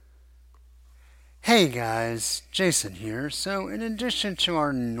Hey guys, Jason here. So, in addition to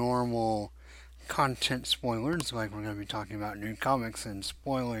our normal content spoilers, like we're going to be talking about new comics and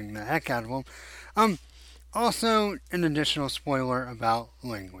spoiling the heck out of them, also an additional spoiler about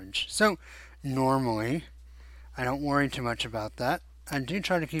language. So, normally, I don't worry too much about that. I do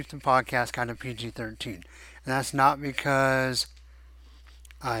try to keep the podcast kind of PG-13. And that's not because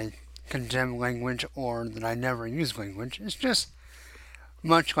I condemn language or that I never use language. It's just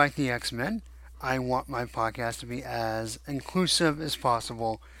much like the X-Men. I want my podcast to be as inclusive as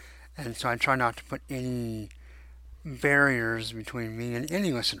possible, and so I try not to put any barriers between me and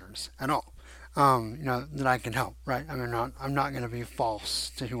any listeners at all. That I can help, right? I'm not going to be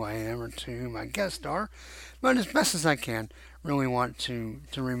false to who I am or to who my guests are, but as best as I can, really want to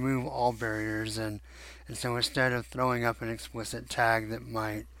remove all barriers, and so instead of throwing up an explicit tag that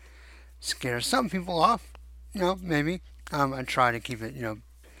might scare some people off, maybe, I try to keep it,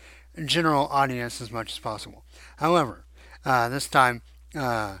 general audience as much as possible. However, this time, me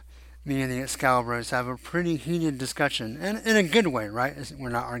and the Excaliburs have a pretty heated discussion, and in a good way, right? We're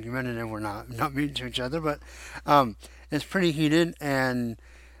not argumentative, we're not mean to each other, but it's pretty heated, and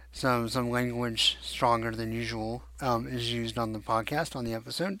some language stronger than usual is used on the podcast, on the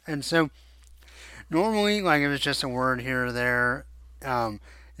episode. And so, normally, like if it's just a word here or there,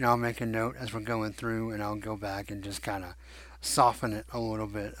 I'll make a note as we're going through, and I'll go back and just kind of soften it a little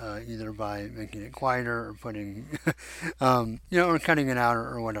bit, either by making it quieter or putting, or cutting it out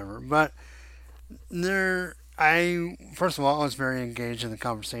or whatever. But first of all, I was very engaged in the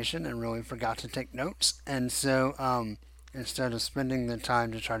conversation and really forgot to take notes. And so, instead of spending the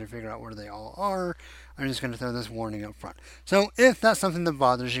time to try to figure out where they all are, I'm just going to throw this warning up front. So if that's something that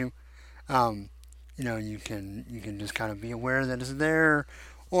bothers you, you can just kind of be aware that it's there,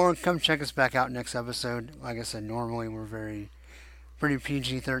 or come check us back out next episode. Like I said, normally we're pretty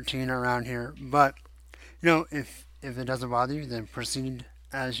PG-13 around here, but if it doesn't bother you, then proceed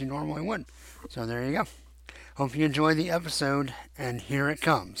as you normally would. So there you go. Hope you enjoy the episode, and here it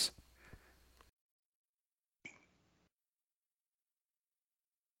comes.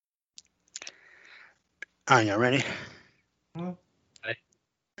 Are you ready? Hi. All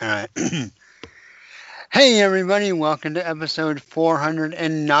right. Hey everybody, welcome to episode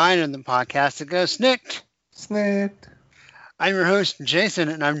 409 of the podcast that goes Snicked. Snicked. I'm your host, Jason,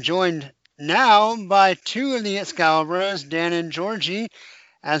 and I'm joined now by two of the Excaliburs, Dan and Georgie,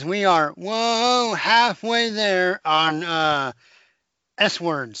 as we are, halfway there on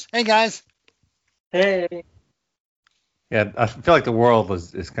S-words. Hey guys. Hey. Yeah, I feel like the world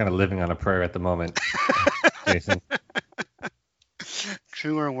is kind of living on a prayer at the moment, Jason.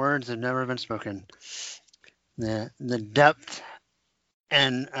 Truer words have never been spoken. The depth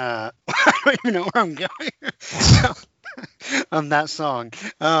and I don't even know where I'm going of that song.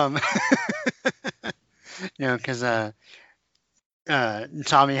 Because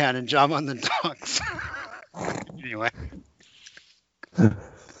Tommy had a job on the docks. Anyway.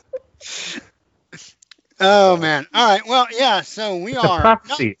 Oh man! All right. Well, yeah. So we It's are. a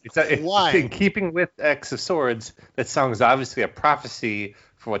prophecy. It's Why? in keeping with X of Swords. That song is obviously a prophecy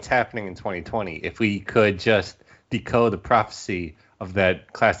for what's happening in 2020. If we could just decode the prophecy of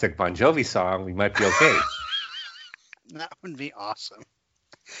that classic Bon Jovi song, we might be okay. That would be awesome.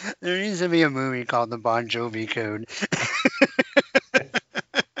 There needs to be a movie called The Bon Jovi Code.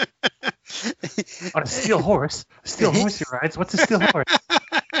 On a steel horse he rides. What's a steel horse?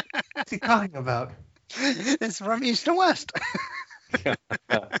 What's he talking about? It's from east to west.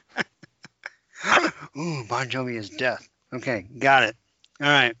 Ooh, Bon Jovi is death. Okay, got it. All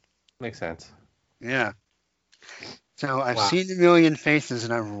right. Makes sense. Yeah. So I've seen a million faces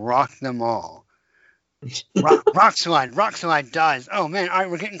and I've rocked them all. Rock slide dies. Oh man, all right,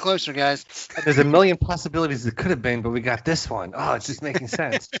 we're getting closer, guys. There's a million possibilities it could have been, but we got this one. Oh, it's just making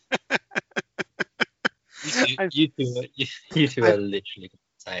sense. You two are literally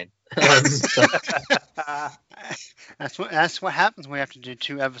insane. That's what happens when we have to do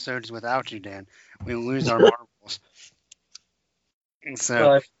two episodes without you, Dan. We lose our marbles. So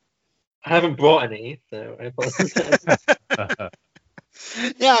well, I haven't brought any, so I apologize.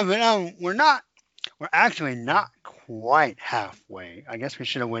 yeah, but we're actually not quite halfway. I guess we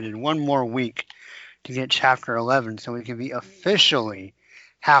should have waited one more week to get chapter 11 so we can be officially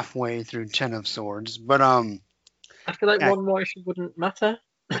halfway through 10 of Swords. But I feel like one more issue wouldn't matter.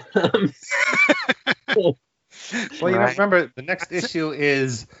 Well, remember, the next issue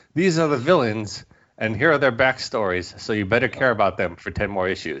is these are the villains, and here are their backstories, so you better care about them for 10 more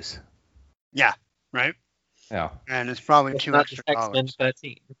issues. Yeah, right? Yeah. And it's probably $2 extra. X-Men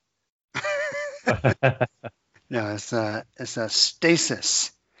 13. No, it's a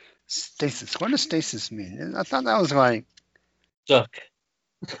stasis. Stasis. What does stasis mean? I thought that was like. Stuck.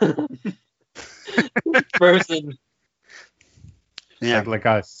 Frozen. Yeah. Like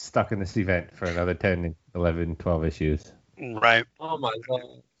I was stuck in this event for another 10, 11, 12 issues. Right. Oh my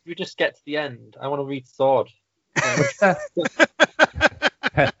god. You just get to the end. I want to read Sword. Have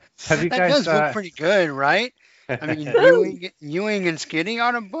you That guys? does look pretty good, right? I mean, Ewing and Skitty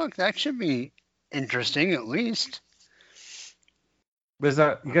on a book. That should be interesting, at least. You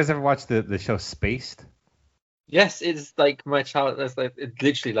guys ever watch the show Spaced? Yes, it's like my child. That's like it's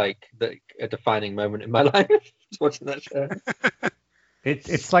literally like a defining moment in my life. Just watching that show.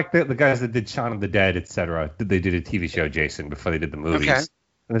 It's like the guys that did Shaun of the Dead, etc. They did a TV show, Jason, before they did the movies. Okay.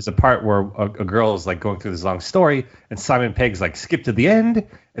 And there's a part where a girl is like going through this long story, and Simon Pegg's like, skip to the end,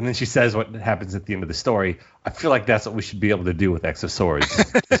 and then she says what happens at the end of the story. I feel like that's what we should be able to do with X of Swords.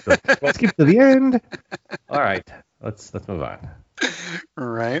 Just go, skip to the end. All right, let's move on.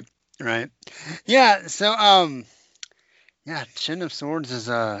 Right. Yeah. So yeah, Ten of Swords is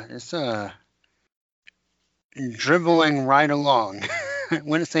it's dribbling right along. I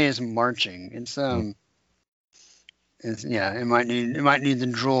wouldn't say it's marching. It's It's, yeah, it might need the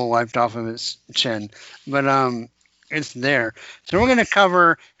drool wiped off of its chin, but it's there. So we're gonna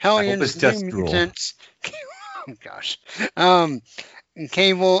cover Hellions, New Mutants. Oh gosh,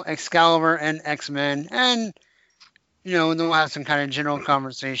 Cable, Excalibur, and X-Men, and then we'll have some kind of general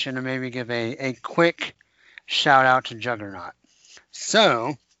conversation and maybe give a quick shout out to Juggernaut.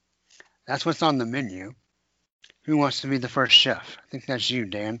 So that's what's on the menu. Who wants to be the first chef? I think that's you,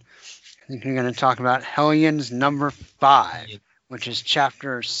 Dan. I think you're going to talk about Hellions number 5, which is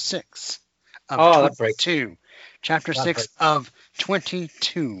chapter 6 of 22. Chapter 6 of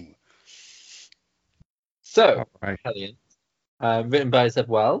 22. So, Hellions, written by Zeb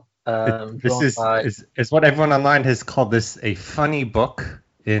Well. This is what everyone online has called this a funny book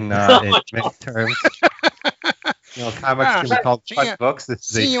in many terms. Comics can be called fun books. This is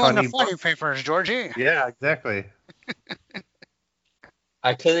see a you funny on the funny book. papers, Georgie. Yeah, exactly.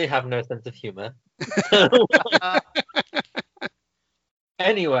 I clearly have no sense of humor.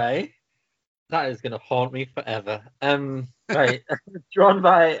 Anyway, that is going to haunt me forever. Right, drawn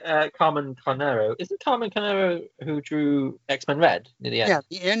by Carmen Carnero. Isn't Carmen Carnero who drew X-Men Red near the end? Yeah,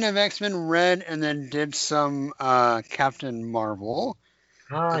 the end of X-Men Red, and then did some Captain Marvel.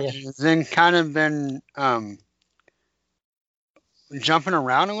 Yes. Then kind of been jumping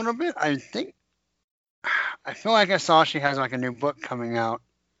around a little bit. I feel like I saw she has like a new book coming out,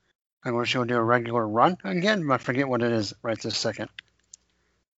 like where she'll do a regular run again, but I forget what it is right this second.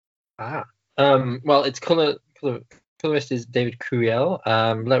 Well, it's colorist is David Curiel.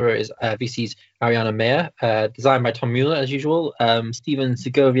 Letterer is VC's Ariana Mayer. Designed by Tom Mueller as usual. Steven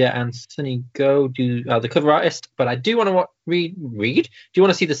Segovia and Sunny Go do the cover artist. But I do want to read. Do you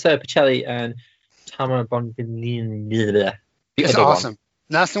want to see the Sarah Pichelli and Tamara Bonvillain? It's awesome.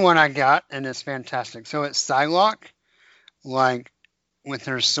 That's the one I got, and it's fantastic. So it's Psylocke, like with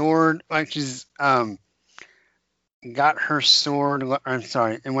her sword, like she's got her sword. I'm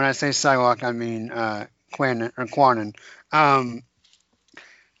sorry, and when I say Psylocke, I mean Quanon.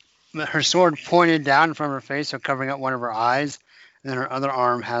 Her sword pointed down from her face, so covering up one of her eyes, and then her other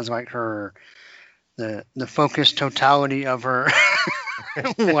arm has like the focused totality of her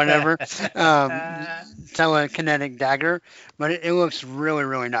whatever telekinetic dagger, but it looks really,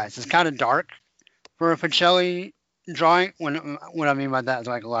 really nice. It's kind of dark for a Pichelli drawing. What I mean by that is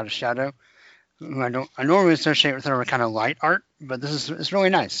like a lot of shadow. I normally associate with her with kind of light art, but it's really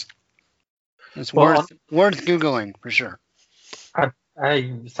nice. It's worth googling for sure.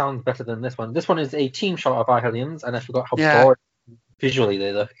 Sounds better than this one. This one is a team shot of our Hellions, and I forgot how bored visually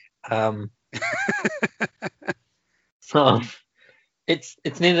they look. So it's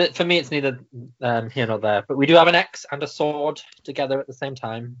neither for me. It's neither here nor there. But we do have an X and a sword together at the same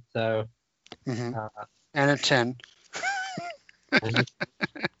time. So and a 10.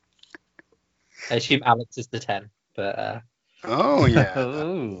 I assume Alex is the 10, but oh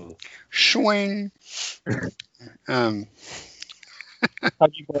yeah, swing. How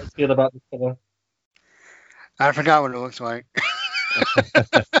do you guys feel about this cover? I forgot what it looks like.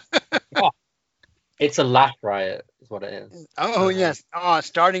 It's a laugh riot, is what it is. Oh yes.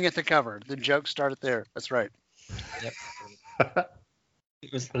 Starting at the cover. The joke started there. That's right. Yep.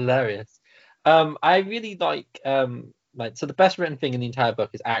 It was hilarious. I really like so the best written thing in the entire book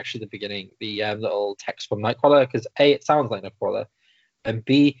is actually the beginning, the little text from Nightcrawler, because A, it sounds like Nightcrawler, and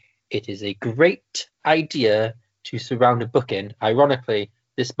B, it is a great idea to surround a book in. Ironically,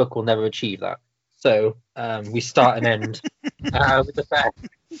 this book will never achieve that. So we start and end with the fact.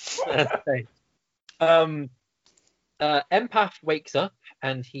 Empath wakes up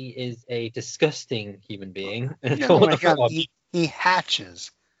and he is a disgusting human being. He doesn't wake up, he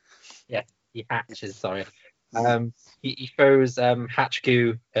hatches. Yeah, he hatches. Sorry. He throws hatch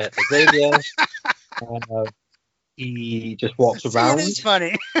goo at Xavier. He just walks around. It is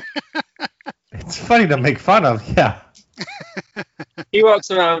funny. It's funny to make fun of, yeah. He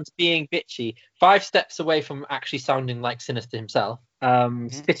walks around being bitchy, 5 steps away from actually sounding like Sinister himself.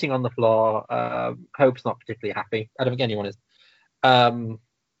 Spitting on the floor. Hope's not particularly happy. I don't think anyone is. And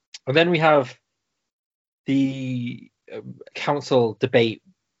then we have the council debate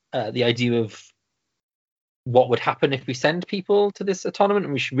the idea of what would happen if we send people to this tournament,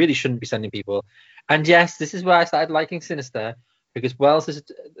 and we really shouldn't be sending people. And yes, this is where I started liking Sinister, because Wells is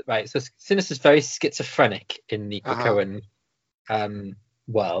right. So Sinister's very schizophrenic in the Krakoan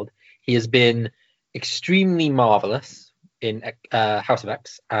world. He has been extremely marvelous in House of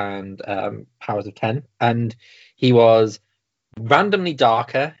X and Powers of 10, and he was randomly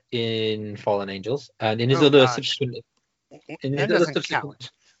darker in Fallen Angels, and in his other subsequent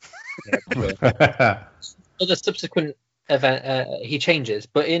other subsequent event he changes,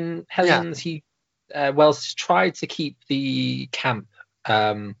 but in Hellions he Wells tried to keep the camp,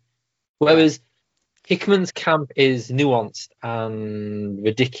 whereas Hickman's camp is nuanced and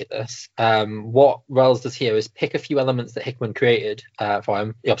ridiculous. What Wells does here is pick a few elements that Hickman created for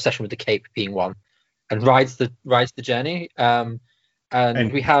him, the obsession with the cape being one, and rides the journey. And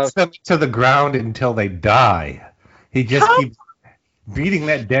we have them to the ground until they die. He just keeps beating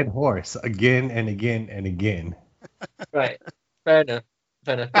that dead horse again and again and again. Right. Fair enough.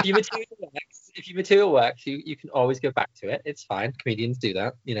 If your material works, you can always go back to it. It's fine. Comedians do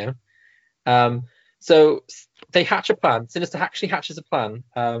that, you know. So they hatch a plan. Sinister actually hatches a plan.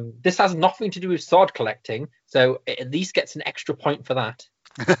 This has nothing to do with sword collecting, so it at least gets an extra point for that.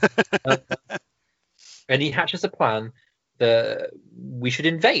 And he hatches a plan that we should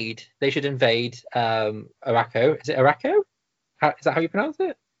invade. They should invade Arakko. Is it Arakko? Is that how you pronounce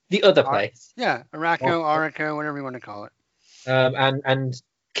it? The other place. Yeah, Arakko, whatever you want to call it. And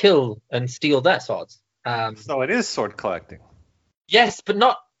kill and steal their swords. So it is sword collecting. Yes, but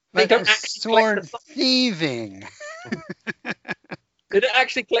not. They don't actually sword thieving. They don't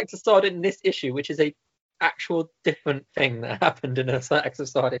actually collect a sword in this issue, which is a actual different thing that happened in a X of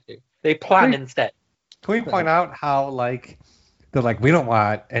Sword issue. They plan instead. Can we point out how they're like, we don't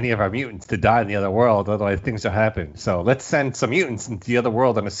want any of our mutants to die in the other world, otherwise things will happen. So let's send some mutants into the other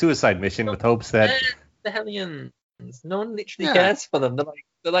world on a suicide mission with hopes that the Hellions. No one literally cares for them.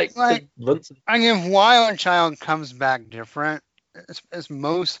 They're like runts. I mean, if Wild Child comes back different, it's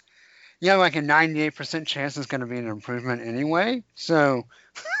most, you have like a 98% chance it's going to be an improvement anyway. So,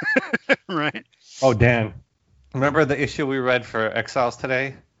 right. Oh, Dan, remember the issue we read for Exiles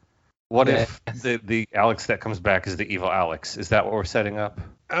today? What if the Alex that comes back is the evil Alex? Is that what we're setting up?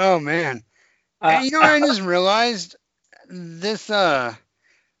 Oh man, you know what I just realized? This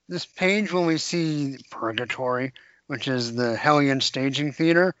page when we see Purgatory, which is the Hellion staging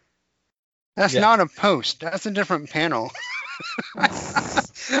theater, that's not a post. That's a different panel. I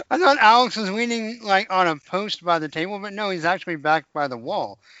thought Alex was leaning like on a post by the table, but no, he's actually back by the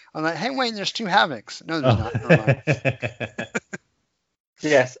wall. I'm like, hey, wait, there's 2 Havocs. No, there's not. Never mind.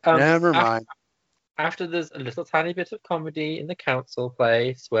 Yes. Never mind. After there's a little tiny bit of comedy in the council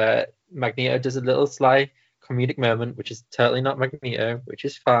place where Magneto does a little sly comedic moment, which is totally not Magneto, which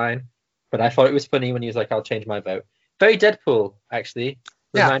is fine. But I thought it was funny when he was like, I'll change my vote. Very Deadpool, actually.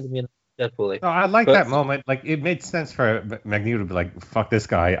 Reminded me of Deadpool. No, I like that moment. Like, it made sense for Magneto to be like, fuck this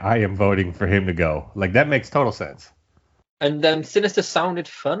guy. I am voting for him to go. Like, that makes total sense. And then Sinister sounded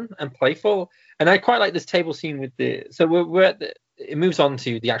fun and playful. And I quite like this table scene with the... So we're at the... It moves on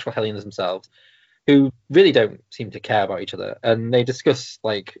to the actual Hellions themselves, who really don't seem to care about each other. And they discuss,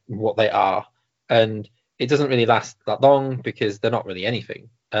 like, what they are. And it doesn't really last that long because they're not really anything.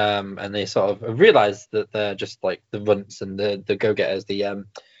 And they sort of realize that they're just, like, the runts and the go-getters, the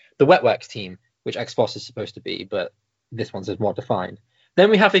Wetworks team, which X-Force is supposed to be, but this one's more defined.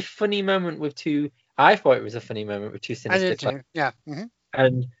 Then we have a funny moment with 2... I thought it was a funny moment with 2 Sinister. I did too, yeah. Mm-hmm.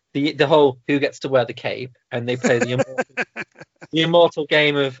 And the whole who gets to wear the cape, and they play the immortal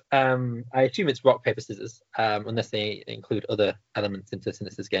game of I assume it's rock paper scissors, unless they include other elements into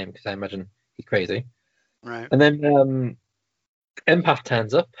Sinister's game, because I imagine he's crazy. Right. And then Empath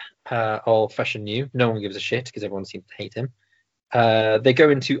turns up, all fresh and new. No one gives a shit because everyone seems to hate him. They go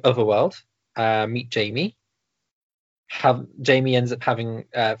into Otherworld, meet Jamie. Jamie ends up having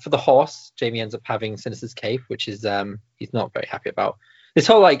for the horse. Jamie ends up having Sinister's cape, which is he's not very happy about. This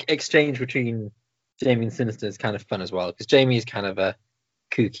whole like exchange between Jamie and Sinister is kind of fun as well, because Jamie is kind of a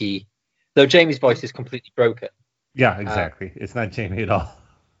kooky, though Jamie's voice is completely broken. Yeah, exactly. It's not Jamie at all.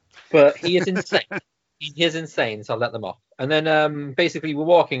 But he is insane. He is insane, so I'll let them off. And then basically we're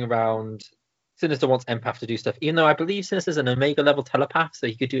walking around. Sinister wants Empath to do stuff, even though I believe Sinister's an Omega level telepath, so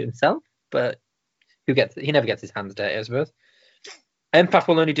he could do it himself, but he never gets his hands dirty, I suppose. Empath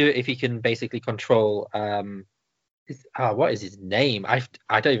will only do it if he can basically control what is his name? I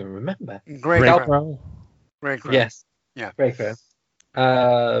don't even remember. Greycrow. Yes. Yeah. Greycrow.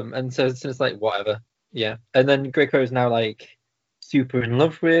 And so it's like whatever. Yeah. And then Greycrow is now like super in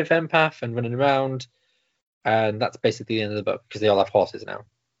love with Empath and running around. And that's basically the end of the book because they all have horses now.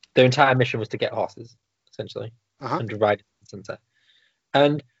 Their entire mission was to get horses, essentially, and to ride the sunset.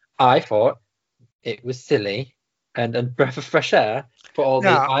 And I thought it was silly and breath of fresh air for all So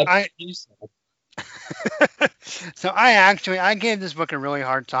I gave this book a really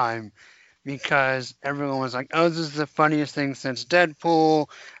hard time because everyone was like, "Oh, this is the funniest thing since Deadpool."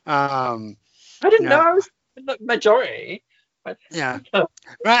 I didn't know I was the majority. Yeah, but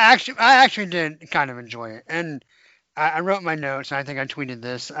I actually did kind of enjoy it, and I wrote my notes. And I think I tweeted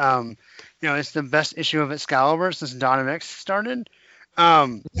this. It's the best issue of Excalibur since Dawn of X started.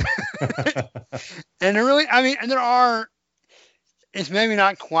 And there are. It's maybe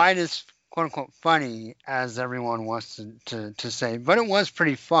not quite as quote unquote funny as everyone wants to say, but it was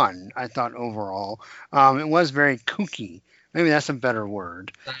pretty fun, I thought, overall. It was very kooky. Maybe that's a better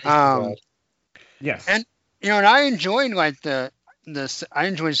word. Yes. And and I enjoyed I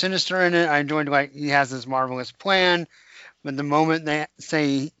enjoyed Sinister in it. I enjoyed he has this marvelous plan, but the moment they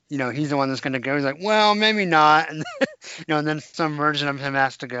say he's the one that's going to go, he's like, well, maybe not, and and then some version of him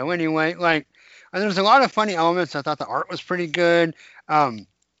has to go anyway. And there's a lot of funny elements. I thought the art was pretty good.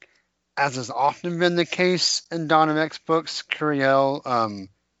 As has often been the case in Dawn of X books, Curiel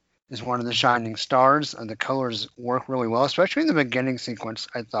is one of the shining stars, and the colors work really well, especially in the beginning sequence,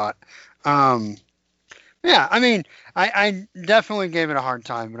 I thought. Yeah, I mean, I definitely gave it a hard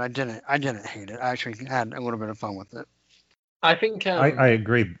time, but I didn't hate it. I actually had a little bit of fun with it. I think I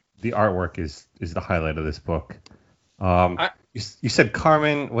agree. The artwork is the highlight of this book. You said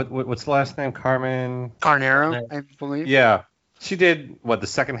Carmen. What's the last name? Carmen Carnero, I believe. Yeah, she did the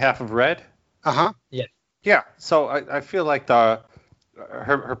second half of Red. Yeah. Yeah. So I feel like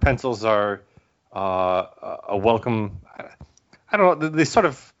her pencils are a welcome. I don't know. They sort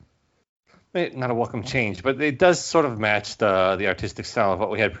of not a welcome change, but it does sort of match the artistic style of what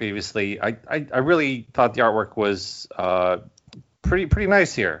we had previously. I really thought the artwork was pretty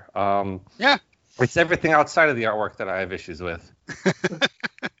nice here. Yeah. It's everything outside of the artwork that I have issues with.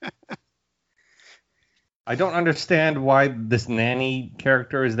 I don't understand why this nanny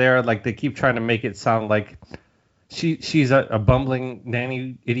character is there. Like, they keep trying to make it sound like she's a bumbling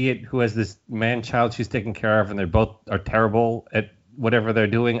nanny idiot who has this man-child she's taking care of, and they both are terrible at whatever they're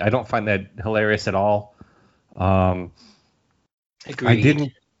doing. I don't find that hilarious at all. Agreed. I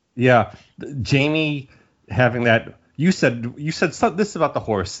didn't. Yeah, Jamie having that. You said this about the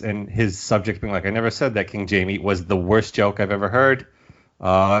horse, and his subject being like, "I never said that, King Jamie," was the worst joke I've ever heard.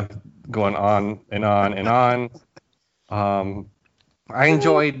 Going on and on and on. I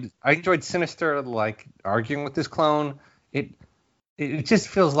enjoyed Sinister like arguing with this clone. It just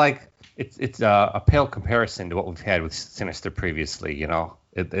feels like it's a pale comparison to what we've had with Sinister previously.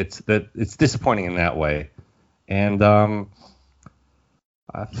 It's disappointing in that way, and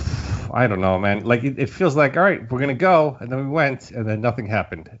I don't know, man. Like, it feels like, all right, we're gonna go, and then we went, and then nothing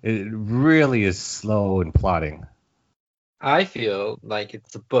happened. It really is slow and plotting. I feel like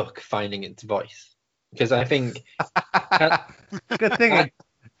it's a book finding its voice, because I think good thing.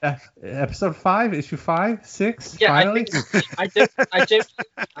 Episode 5, issue 5, 6. Yeah, finally? I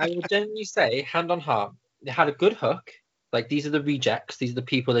will genuinely say, hand on heart, it had a good hook. Like, these are the rejects, these are the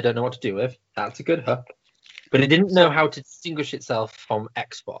people they don't know what to do with. That's a good hook. But it didn't know how to distinguish itself from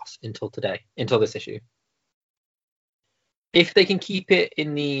X-Force until this issue. If they can keep it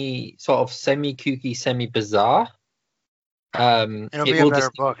in the sort of semi-kooky, semi-bizarre, it'll be a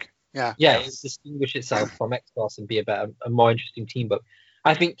better book. Yeah. Yeah, it'll distinguish itself from X-Force and be a more interesting team book.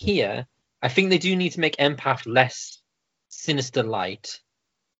 I think they do need to make Empath less Sinister light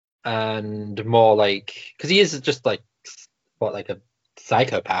and more like, because he is just like a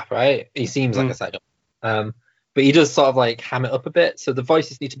psychopath, right? He seems like a psychopath. But he does sort of like ham it up a bit, so the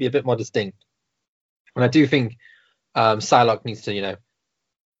voices need to be a bit more distinct. And I do think Psylocke needs to,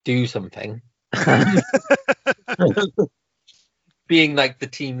 do something. Being like the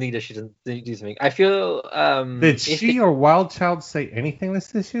team leader, she doesn't do something. I feel. Did she or Wild Child say anything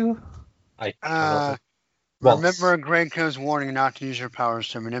this issue? Remember Greycrow's warning not to use your powers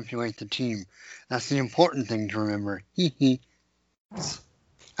to manipulate the team. That's the important thing to remember. Hee hee.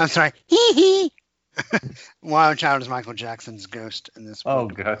 I'm sorry. Hee hee. Wild Child is Michael Jackson's ghost in this Oh,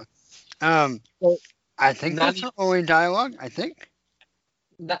 book. God. Well, I think that's her only dialogue. I think.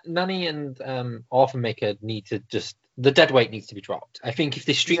 Nanny and Orphan Maker need to the dead weight needs to be dropped. I think if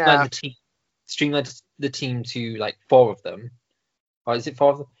they streamline the team to like 4 of them, or is it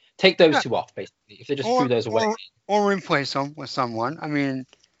 4 of them? Take those 2 off basically. If they just threw those away, or replace them with someone. I mean,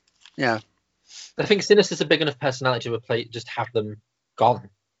 yeah. I think Sinister's a big enough personality to replace. Just have them gone.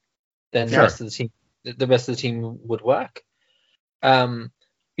 Then the rest of the team would work.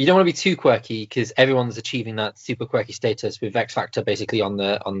 You don't want to be too quirky because everyone's achieving that super quirky status with X Factor basically on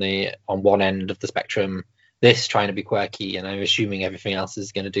one end of the spectrum. This trying to be quirky, and I'm assuming everything else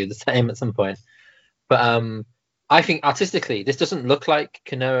is going to do the same at some point. But I think artistically, this doesn't look like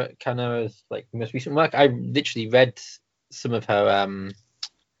Kanoa's like most recent work. I literally read some of her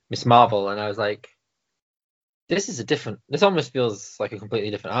Miss Marvel, and I was like, this almost feels like a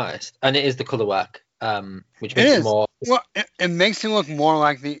completely different artist, and it is the color work. Which makes it more. Well, it makes it look more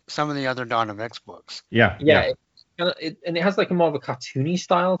like some of the other Dawn of X books. Yeah. And it has like a more of a cartoony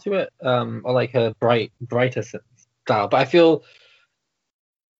style to it, or like a brighter style. But I feel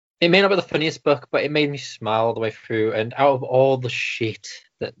it may not be the funniest book, but it made me smile all the way through. And out of all the shit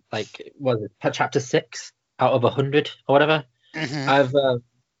that was it chapter 6 out of 100 or whatever, I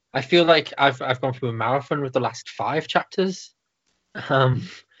feel like I've gone through a marathon with the last 5 chapters.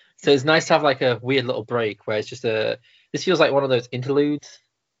 So it's nice to have like a weird little break where it's just this feels like one of those interludes,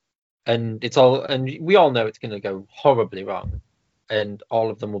 and we all know it's going to go horribly wrong, and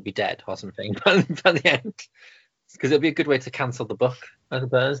all of them will be dead or something by the end, because it'll be a good way to cancel the book, I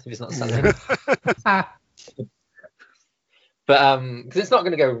suppose, if it's not selling. But because it's not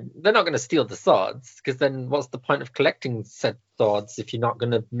going to go, they're not going to steal the swords, because then what's the point of collecting said swords if you're not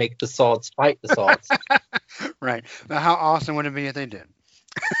going to make the swords fight the swords? Right. But how awesome would it be if they did?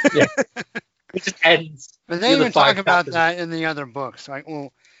 Yeah. It just ends. But they even talk about that in the other books. Like,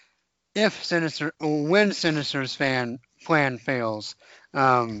 well, when Sinister's plan fails,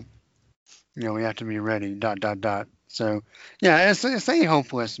 we have to be ready. ... So, yeah, it's a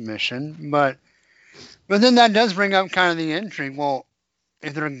hopeless mission, but then that does bring up kind of the intrigue. Well,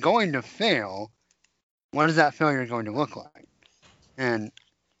 if they're going to fail, what is that failure going to look like? And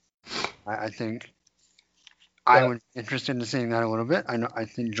I think I would be interested in seeing that a little bit. I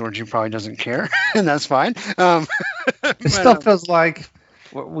think Georgie probably doesn't care, and that's fine. It still feels like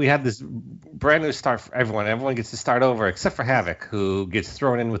we have this brand new start for everyone. Everyone gets to start over except for Havoc, who gets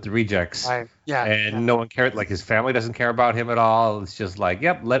thrown in with the rejects. No one cares. Like his family doesn't care about him at all. It's just like,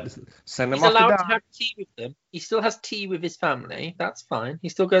 yep, send him He's off allowed to to have tea with them. He still has tea with his family. That's fine. He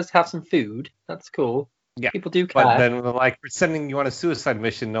still goes to have some food. That's cool. Yeah, people do care. But then, like, we're sending you on a suicide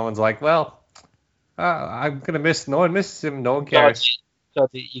mission. No one's like, well, I'm gonna miss. No one misses him. No one cares.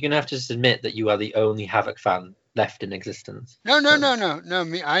 Georgie, you're gonna have to just admit that you are the only Havoc fan left in existence. No.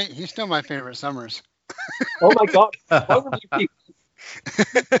 Me, he's still my favorite Summers. Oh my god!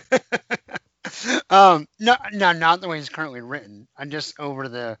 No, not the way he's currently written. I'm just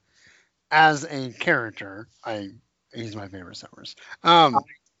as a character, he's my favorite Summers. I'm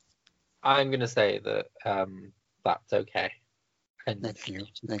gonna say that that's okay. And thank you.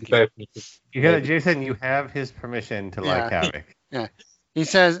 You hear that, Jason? You have his permission to like Havoc. Yeah.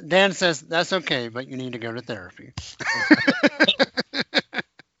 Dan says that's okay, but you need to go to therapy.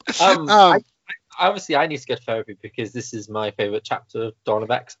 Obviously, I need to go to therapy because this is my favorite chapter of Dawn of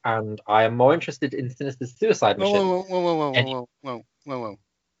X, and I am more interested in Sinister's suicide mission. Whoa.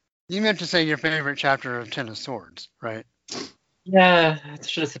 You meant to say your favorite chapter of Ten of Swords, right? Yeah, I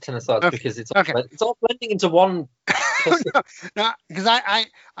should have said Ten of Swords because it's all blending into one. No, because I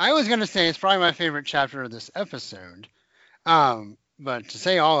was going to say it's probably my favorite chapter of this episode. But to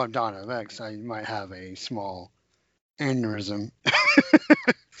say all of Dawn of X, I might have a small aneurysm.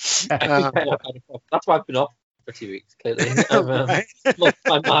 That's why I've been off for 2 weeks, clearly. I've lost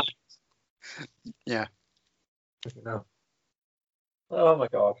my mind. Yeah. No. Oh my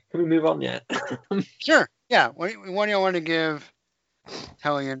god. Can we move on yet? Sure. Yeah. What do you want to give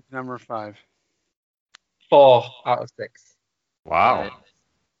Hellion number 5? 4 out of 6. Wow.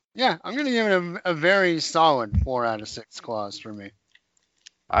 Yeah, I'm going to give it a very solid 4 out of 6 claws for me.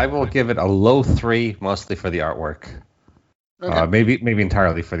 I will give it a low 3, mostly for the artwork. Okay. Maybe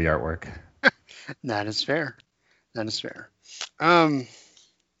entirely for the artwork. That is fair.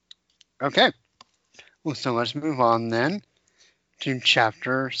 Okay. Well, so let's move on then to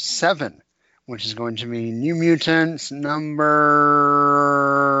chapter 7, which is going to be New Mutants number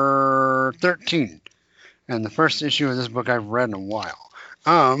 13. And the first issue of this book I've read in a while.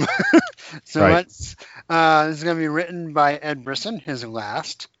 This is going to be written by Ed Brisson, his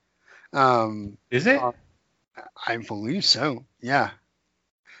last. Is it? I believe so. Yeah.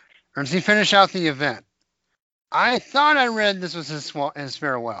 Or does he finish out the event? I thought I read this was his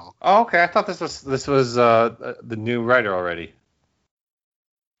farewell. Oh, okay. I thought this was the new writer already.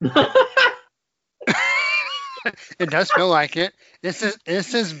 It does feel like it. This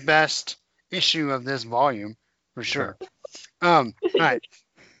is his best issue of this volume for sure. All right.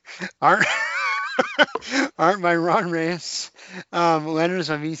 Art by Ron Reyes. Letters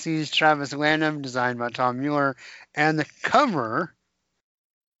by VC's Travis Lanham, designed by Tom Mueller, and the cover.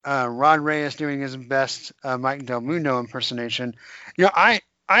 Ron Reyes doing his best Mike Del Mundo impersonation. You know, I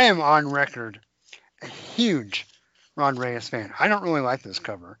am on record a huge Ron Reyes fan. I don't really like this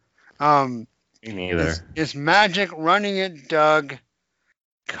cover. Me neither. It's Magic running at Doug,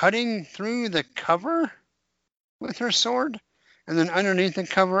 cutting through the cover with her sword, and then underneath the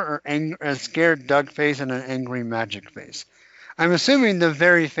cover are a scared Doug face and an angry Magic face. I'm assuming the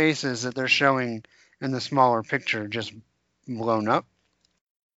very faces that they're showing in the smaller picture just blown up.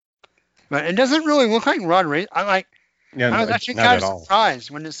 But it doesn't really look like Rod Reyes. I was actually kind of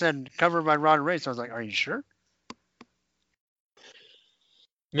surprised when it said covered by Rod Reyes. I was like, are you sure?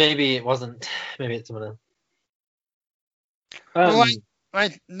 Maybe it wasn't. Maybe it's someone else. Well,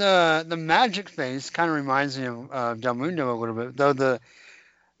 like the Magic face kind of reminds me of Del Mundo a little bit, though the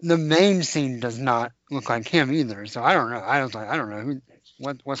main scene does not look like him either. So I don't know. I don't know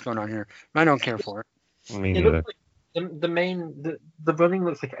what's going on here. I don't care for it. Me neither. The running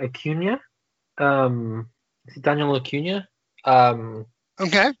looks like Acuna. Daniel Acuna.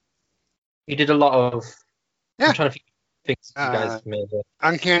 Okay. He did a lot of. Yeah. I'm trying to think things you guys made.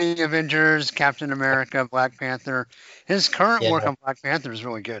 Uncanny Avengers, Captain America, Black Panther. His current work on Black Panther is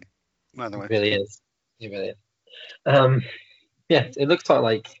really good, by the way. It really is. It really is. Yeah, it looks sort of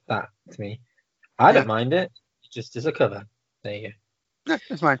like that to me. I don't mind it. It just is a cover. There you go. Yeah,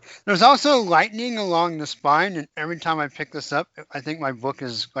 that's fine. There's also lightning along the spine, and every time I pick this up, I think my book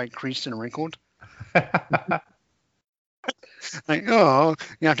is like creased and wrinkled. Like, oh,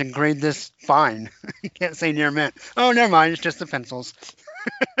 you have to grade this fine. You can't say near mint. Oh, never mind. It's just the pencils.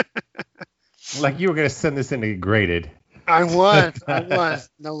 Like you were gonna send this in to get graded. I was.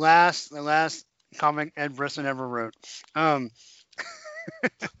 The last comic Ed Brisson ever wrote.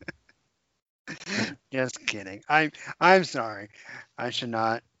 Just kidding. I'm sorry. I should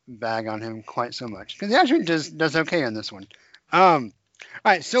not bag on him quite so much because he actually does okay on this one. All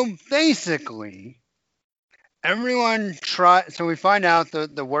right. So basically, everyone So we find out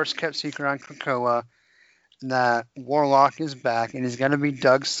the worst kept secret on Krakoa, that Warlock is back and he's going to be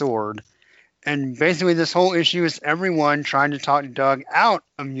Doug's sword. And basically, this whole issue is everyone trying to talk Doug out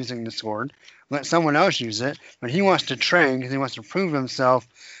of using the sword, let someone else use it, but he wants to train because he wants to prove himself.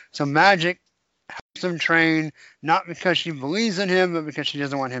 So Magic helps him train, not because she believes in him, but because she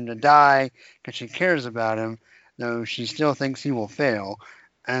doesn't want him to die, because she cares about him, though she still thinks he will fail.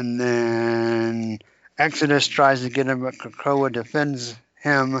 And then Exodus tries to get him, but Krakoa defends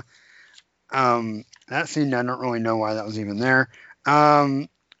him. That scene, I don't really know why that was even there. And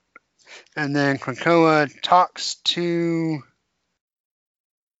then Krakoa talks to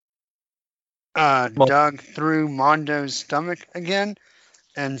Doug through Mondo's stomach again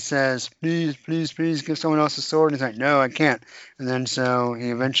and says, please give someone else a sword. And he's like, no, I can't. And then so he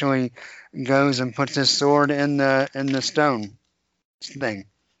eventually goes and puts his sword in the stone thing.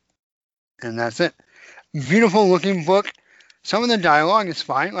 And that's it. Beautiful looking book. Some of the dialogue is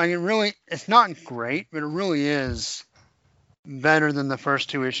fine. Like it's not great, but it really is better than the first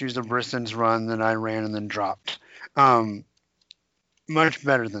two issues of Brisson's run that I ran and then dropped. Much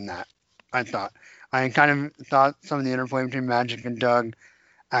better than that, I thought. I kind of thought some of the interplay between Magic and Doug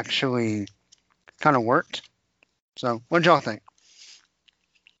actually kind of worked. So, what did y'all think?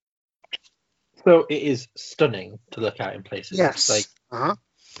 So it is stunning to look at in places. Yes.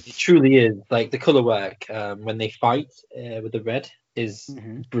 It truly is. Like the color work when they fight with the red is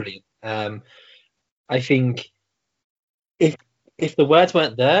brilliant. I think if the words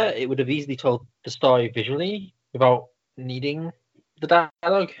weren't there, it would have easily told the story visually without needing the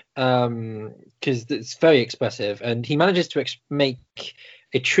dialogue, because it's very expressive, and he manages to make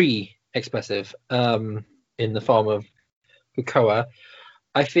a tree expressive in the form of Krakoa.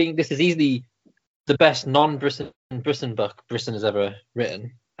 I think this is easily the best non-Brisson book Brisson has ever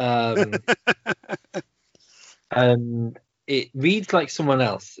written. And it reads like someone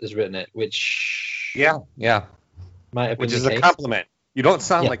else has written it, which yeah might have been which is the case. a compliment. You don't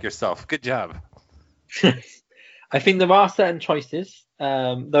sound like yourself. Good job. I think there are certain choices,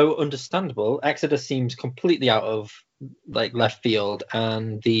 though understandable. Exodus seems completely out of left field,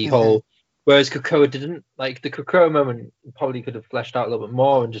 and the whole Whereas Krakoa didn't. Like the Krakoa moment probably could have fleshed out a little bit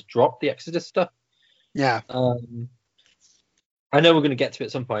more and just dropped the Exodus stuff. Yeah. I know we're going to get to it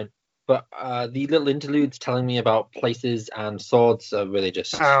at some point, but the little interludes telling me about places and swords are really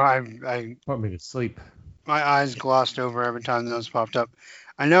just. Oh, I Put me to sleep. my eyes glossed over every time those popped up.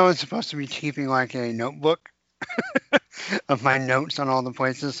 I know I'm supposed to be keeping like a notebook of my notes on all the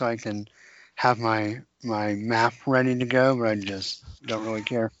places so I can have my map ready to go, but I just don't really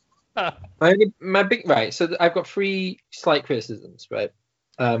care. My big right. So I've got 3 slight criticisms, right?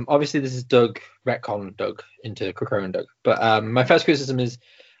 Obviously, this is retcon Doug into Krakoan Doug. But my first criticism is,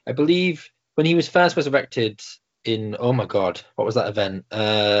 I believe when he was first resurrected in, oh my god, what was that event?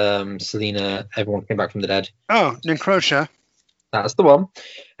 Selena, everyone came back from the dead. Oh, Necrotia. That's the one.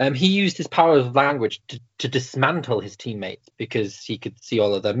 He used his power of language to dismantle his teammates because he could see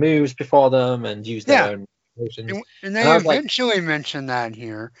all of their moves before them and use their own emotions. And they eventually mention that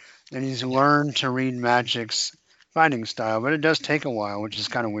here, that he's learned to read Magic's fighting style, but it does take a while, which is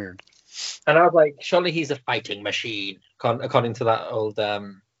kind of weird. And I was like, surely he's a fighting machine, according to that old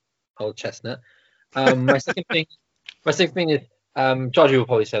chestnut. My second thing is, Georgie will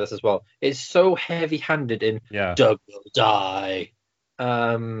probably say this as well. It's so heavy-handed in Doug will die,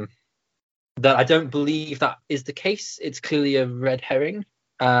 that I don't believe that is the case. It's clearly a red herring,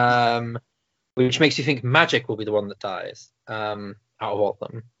 which makes you think Magic will be the one that dies out of all of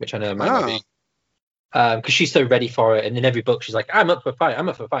them, which I know it might not be. Because she's so ready for it, and in every book she's like, I'm up for a fight,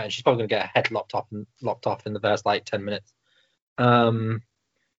 and she's probably going to get her head locked off in the first like 10 minutes.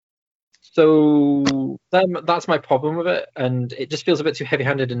 So that's my problem with it, and it just feels a bit too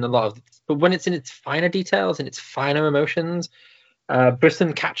heavy-handed in a lot of. But when it's in its finer details and its finer emotions,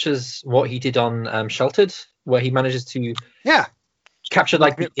 Brisson captures what he did on Sheltered, where he manages to capture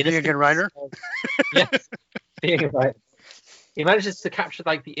like the innocence. Being a good writer. Yes, being a writer. He manages to capture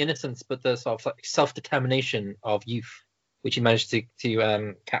like the innocence, but the sort of like self-determination of youth, which he managed to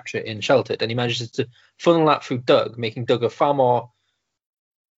capture in Sheltered, and he manages to funnel that through Doug, making Doug a far more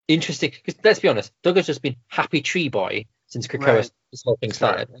interesting. Because let's be honest, Doug has just been happy tree boy since Krakoa this whole thing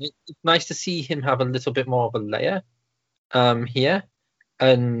started. And it's nice to see him have a little bit more of a layer here,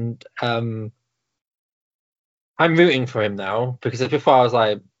 and I'm rooting for him now because before I was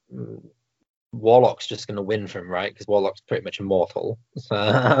like. Warlock's just going to win for him, right? Because Warlock's pretty much immortal.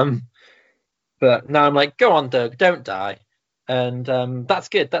 But now I'm like, go on, Doug, don't die. And that's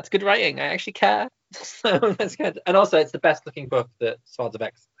good. That's good writing. I actually care. So that's good. And also, it's the best looking book that Swords of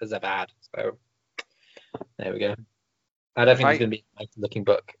X has ever had. So there we go. I don't think it's going to be a nice looking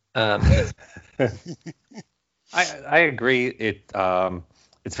book. I agree.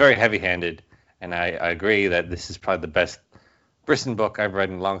 It's very heavy handed, and I agree that this is probably the best Brisson book I've read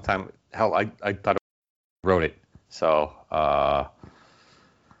in a long time. Hell, I thought I wrote it. So,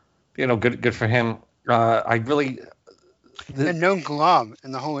 good for him. I really... And no glob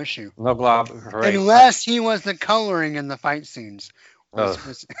in the whole issue. No glob, right. Unless he was the coloring in the fight scenes. It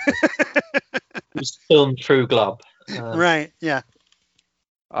was filmed through glob. Right, yeah.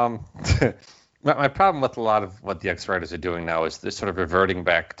 My problem with a lot of what the X-Writers are doing now is they're sort of reverting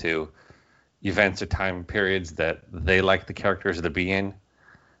back to events or time periods that they like the characters to be in.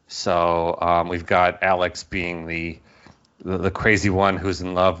 So we've got Alex being the crazy one who's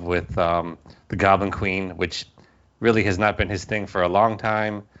in love with the Goblin Queen, which really has not been his thing for a long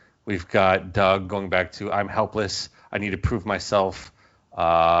time. We've got Doug going back to I'm helpless. I need to prove myself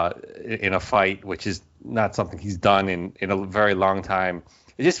in a fight, which is not something he's done in a very long time.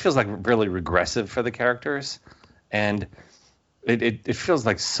 It just feels like really regressive for the characters, and it feels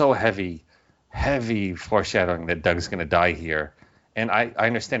like so heavy foreshadowing that Doug's going to die here. And I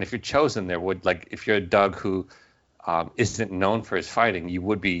understand if you're chosen, if you're a Doug who isn't known for his fighting, you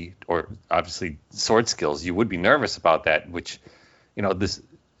would be, or obviously sword skills, you would be nervous about that, which, this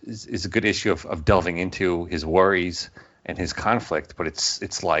is a good issue of delving into his worries and his conflict. But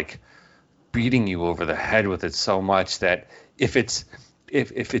it's like beating you over the head with it so much that if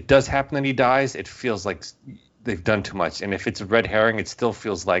it does happen and he dies, it feels like they've done too much. And if it's a red herring, it still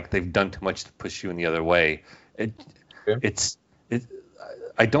feels like they've done too much to push you in the other way.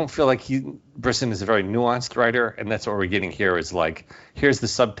 I don't feel like Brisson is a very nuanced writer, and that's what we're getting here is like, here's the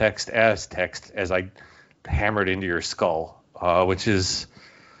subtext as text as I hammered into your skull, which is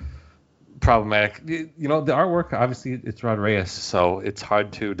problematic. The artwork, obviously, it's Rod Reyes, so it's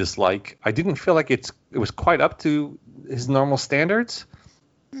hard to dislike. I didn't feel like it was quite up to his normal standards,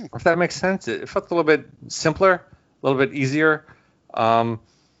 if that makes sense. It felt a little bit simpler, a little bit easier.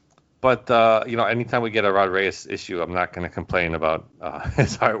 But anytime we get a Rod Reyes issue, I'm not going to complain about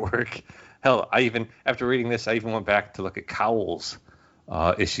his artwork. Hell, after reading this, I even went back to look at Cowles,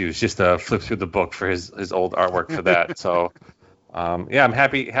 issues just to flip through the book for his old artwork for that. So yeah, I'm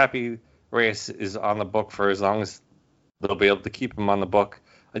happy Reyes is on the book for as long as they'll be able to keep him on the book.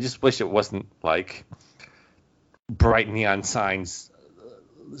 I just wish it wasn't like bright neon signs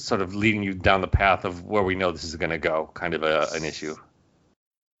sort of leading you down the path of where we know this is going to go, kind of an issue.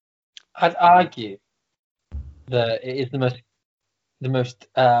 I'd argue that it is the most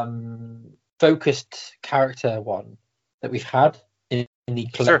focused character one that we've had in the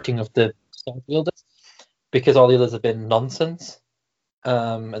collecting of the sword wielders, because all the others have been nonsense,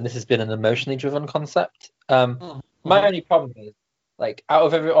 and this has been an emotionally driven concept. My only problem is, like,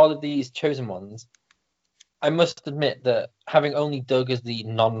 out of all of these chosen ones, I must admit that having only Doug as the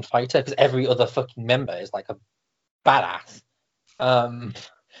non-fighter, because every other fucking member is like a badass,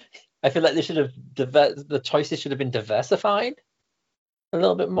 I feel like they should have the choices should have been diversified a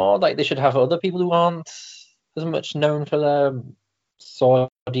little bit more. Like, they should have other people who aren't as much known for their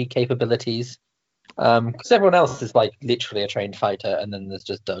swordy capabilities, because everyone else is like literally a trained fighter, and then there's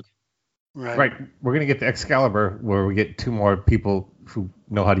just Doug. Right. We're gonna get to Excalibur, where we get 2 more people who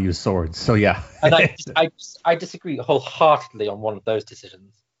know how to use swords. So yeah. And I disagree wholeheartedly on one of those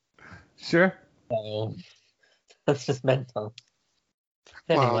decisions. Sure. So that's just mental.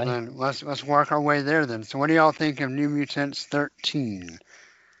 Anyway. Well, then let's work our way there then. So what do y'all think of New Mutants 13?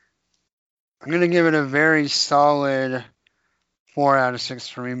 I'm going to give it a very solid 4 out of 6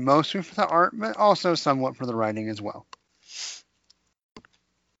 for me, mostly for the art, but also somewhat for the writing as well.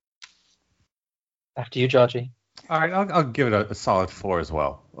 After you, Georgie. All right, I'll give it a solid 4 as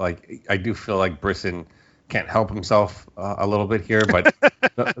well. Like, I do feel like Brisson can't help himself a little bit here, but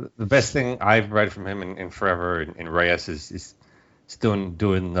the best thing I've read from him in forever, and Reyes is doing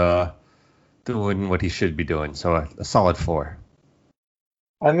what he should be doing. So a solid 4.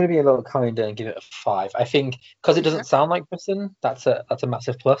 I'm going to be a little kinder and give it a 5. I think because it doesn't sound like Brisson, that's a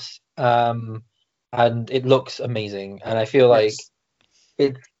massive plus. And it looks amazing, and I feel like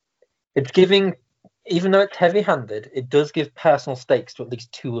it's giving. Even though it's heavy-handed, it does give personal stakes to at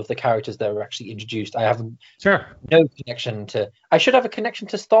least 2 of the characters that were actually introduced. I have no connection to... I should have a connection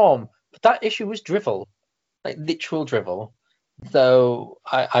to Storm, but that issue was drivel. Like, literal drivel. So,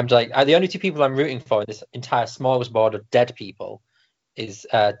 I'm like... the only 2 people I'm rooting for in this entire smorgasbord of dead people is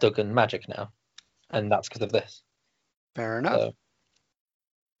Doug and Magic now. And that's because of this. Fair enough. So,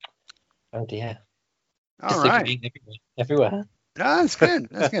 oh, dear. All right. Everywhere. No, that's good.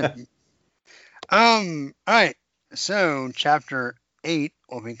 That's good. All right. So, chapter 8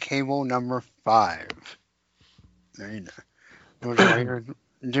 will be Cable number 5. There you go. While you're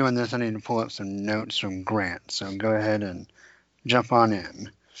doing this, I need to pull up some notes from Grant. So, go ahead and jump on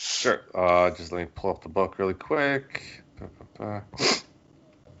in. Sure. Just let me pull up the book really quick.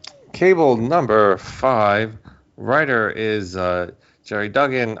 Cable number 5. Writer is Jerry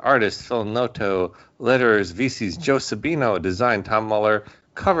Duggan. Artist Phil Noto. Letters VC's Joe Sabino. Design Tom Muller.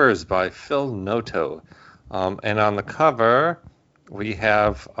 Covers by Phil Noto. And on the cover, we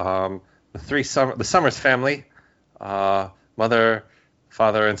have the Summers family, mother,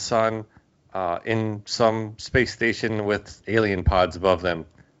 father, and son, in some space station with alien pods above them,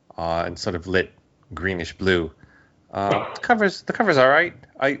 and sort of lit greenish blue. The cover's all right.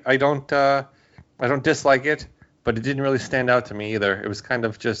 I don't dislike it, but it didn't really stand out to me either. It was kind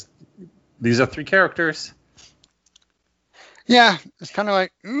of just, these are 3 characters. Yeah, it's kind of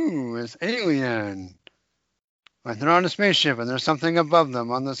like, ooh, it's alien. Like they're on a spaceship and there's something above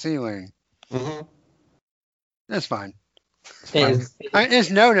them on the ceiling. Mm-hmm. It's fine. It's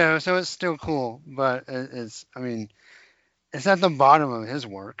no, so it's still cool, but it's at the bottom of his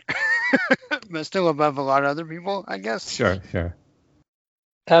work, but still above a lot of other people, I guess. Sure.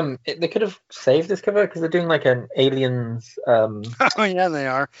 They could have saved this cover because they're doing like an aliens. Oh yeah, they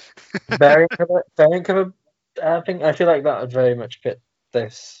are. variant cover thing. I feel like that would very much fit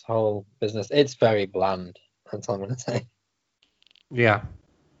this whole business. It's very bland. That's all I'm going to say. Yeah.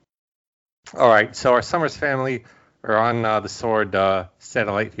 All right. So our Summers family are on the Sword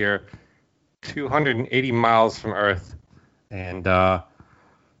satellite here, 280 miles from Earth, and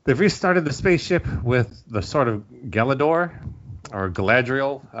they've restarted the spaceship with the sort of Galador or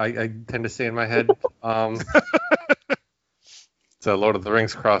Galadriel. I tend to say in my head. It's a Lord of the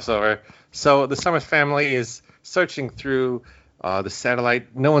Rings crossover. So the Summers family is searching through the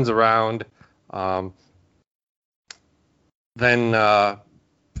satellite. No one's around. Then,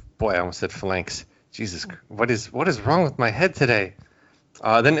 boy, I almost said phalanx. Jesus, what is wrong with my head today?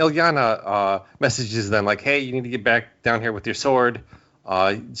 Then Illyana messages them like, hey, you need to get back down here with your sword.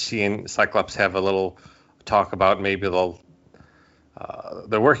 She and Cyclops have a little talk about maybe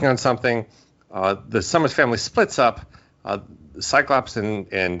they're working on something. The Summers family splits up. Cyclops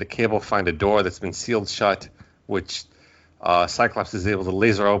and the Cable find a door that's been sealed shut, which Cyclops is able to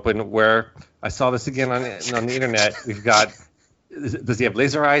laser open. Where I saw this again on the internet, we've got, does he have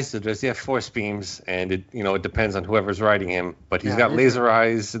laser eyes or does he have force beams? And it depends on whoever's writing him. But he's got laser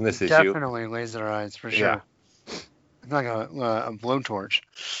eyes in this issue. Definitely laser eyes for sure. Yeah. It's like a blowtorch.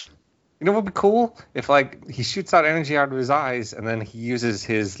 You know what would be cool? If he shoots out energy out of his eyes and then he uses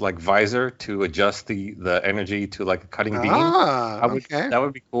his visor to adjust the energy to a cutting beam. Okay. That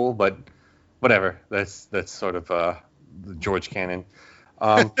would be cool, but whatever. That's sort of the George canon.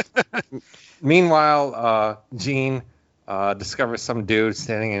 Meanwhile, Jean discovers some dude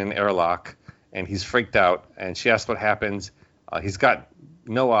standing in an airlock and he's freaked out and she asks what happens. He's got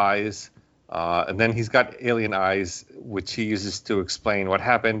no eyes, and then he's got alien eyes, which he uses to explain what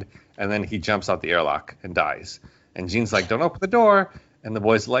happened. And then he jumps out the airlock and dies. And Jean's like, don't open the door. And the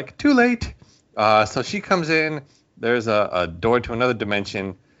boy's like, too late. So she comes in. There's a door to another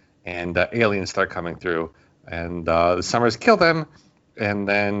dimension. And aliens start coming through. And the Summers kill them. And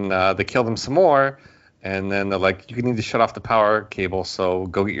then they kill them some more. And then they're like, you need to shut off the power cable. So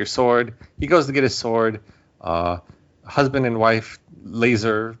go get your sword. He goes to get his sword. Husband and wife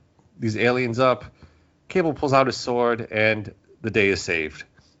laser these aliens up. Cable pulls out his sword. And the day is saved.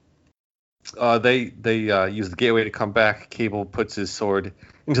 They use the gateway to come back. Cable puts his sword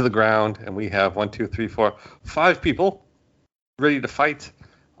into the ground, and we have 1, 2, 3, 4, 5 people ready to fight.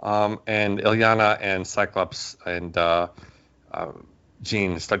 And Illyana and Cyclops and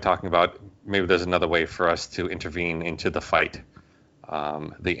Jean start talking about maybe there's another way for us to intervene into the fight.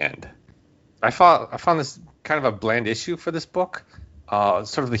 The end. I found this kind of a bland issue for this book.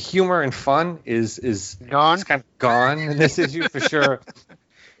 Sort of the humor and fun is gone. It's kind of gone in this issue for sure.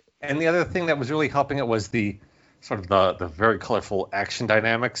 And the other thing that was really helping it was the sort of the very colorful action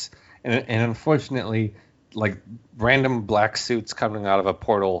dynamics. And unfortunately, random black suits coming out of a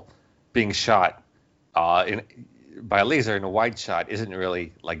portal being shot by a laser in a wide shot isn't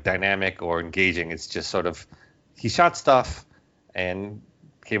really dynamic or engaging. It's just sort of, he shot stuff and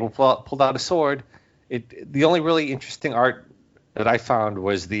Cable pulled out a sword. The only really interesting art that I found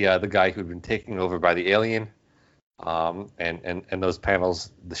was the guy who'd been taken over by the alien. And those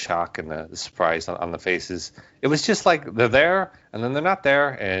panels, the shock and the surprise on the faces. It was just they're there and then they're not there.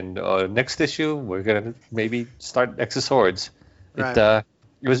 And next issue we're gonna maybe start X of Swords. Right.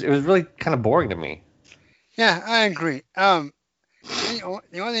 It was really kind of boring to me. Yeah, I agree. The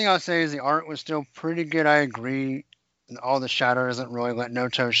only thing I'll say is the art was still pretty good. I agree. All the shadow doesn't really let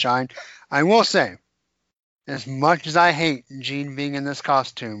Noto shine. I will say, as much as I hate Jean being in this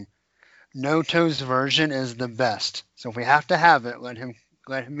costume, Noto's version is the best. So if we have to have it, let him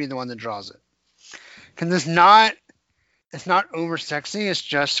be the one that draws it. Because it's not over sexy. It's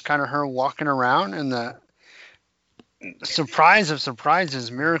just kind of her walking around, and the surprise of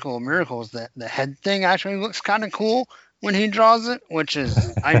surprises, miracle of miracles, that the head thing actually looks kind of cool when he draws it, which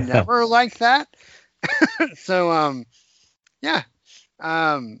is, I never like that. So yeah,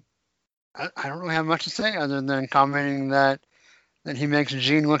 I don't really have much to say other than commenting that he makes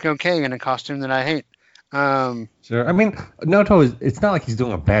Jean look okay in a costume that I hate. Sure. I mean, Noto it's not like he's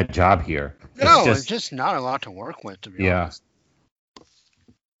doing a bad job here. It's just not a lot to work with, to be honest.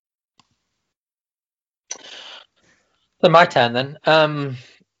 So my turn then.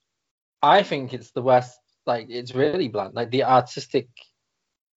 I think it's the worst. It's really bland. The artistic,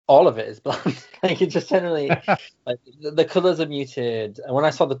 all of it is bland. It just generally, the colors are muted. And when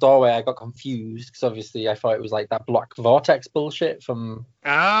I saw the doorway, I got confused because obviously I thought it was that black vortex bullshit from.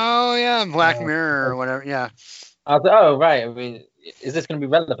 Oh yeah, Black Mirror or whatever. Yeah. I was like, oh right. I mean, is this going to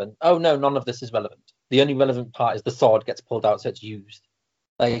be relevant? Oh no, none of this is relevant. The only relevant part is the sword gets pulled out, so it's used.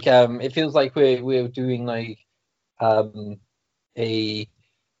 It feels like we're doing a.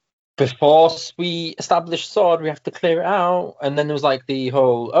 Before we establish sword, we have to clear it out. And then there was the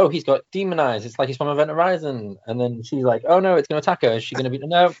whole, he's got demon eyes. It's like he's from Event Horizon. And then she's like, oh no, it's going to attack her. Is she going to be?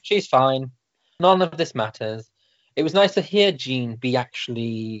 No, she's fine. None of this matters. It was nice to hear Jean be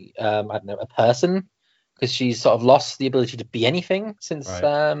actually, I don't know, a person. Because she's sort of lost the ability to be anything since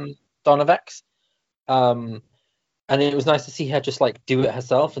Dawn of X. And it was nice to see her just do it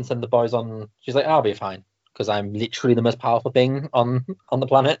herself and send the boys on. She's like, I'll be fine. Because I'm literally the most powerful thing on the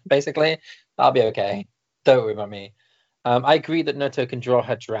planet, basically. I'll be okay. Don't worry about me. I agree that Noto can draw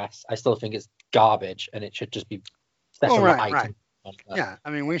her dress. I still think it's garbage, and it should just be special item. Yeah,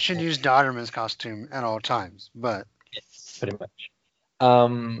 I mean, we should use Dodderman's costume at all times, but... Yes, pretty much.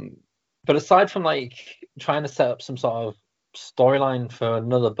 But aside from, trying to set up some sort of storyline for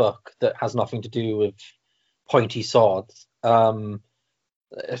another book that has nothing to do with pointy swords,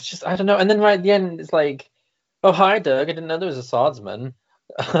 it's just, I don't know. And then right at the end, it's Oh, hi, Doug. I didn't know there was a swordsman.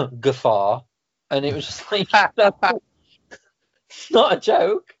 Guffaw. And it was just like, that's not a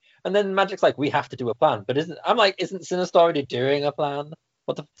joke. And then Magic's like, we have to do a plan. But isn't Sinister already doing a plan?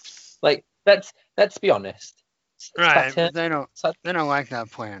 What the, like, let's be honest. Right, Saturn, but they don't Sat- like that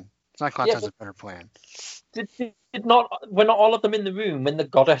plan. Cyclops yeah, has but a better plan. did not, were not all of them in the room when the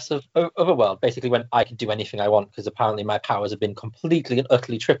goddess of Overworld basically went, I can do anything I want because apparently my powers have been completely and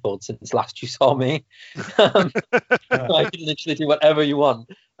utterly tripled since last you saw me. I can literally do whatever you want.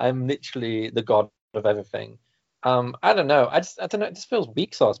 I'm literally the god of everything. I don't know. I don't know. It just feels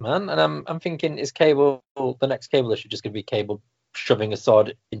weak sauce, man. And I'm thinking, is Cable the next Cable issue just going to be Cable shoving a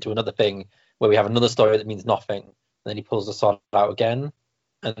sword into another thing where we have another story that means nothing, and then he pulls the sword out again,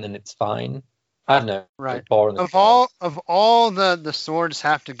 and then it's fine. I don't know. Right. It's boring. Of all the swords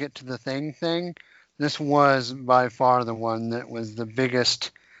have to get to the thing, this was by far the one that was the biggest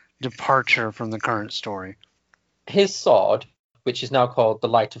departure from the current story. His sword, which is now called the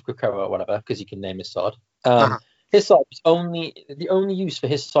Light of Krakoa or whatever, because you can name his sword. Uh-huh. His sword was the only use for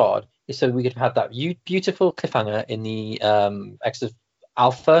his sword is so we could have that beautiful cliffhanger in the X of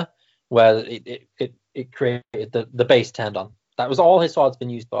Alpha where it created the base turned on. That was all his sword's been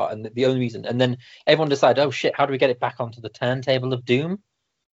used for, and the only reason. And then everyone decided, oh shit, how do we get it back onto the turntable of Doom?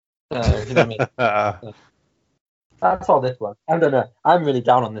 You know what I mean? That's all this was. I don't know. I'm really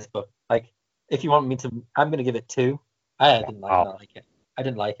down on this book. Like, if you want me to, I'm going to give it 2. I didn't like it. I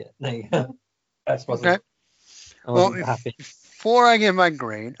didn't like it. There you go. I wasn't happy. Before I give my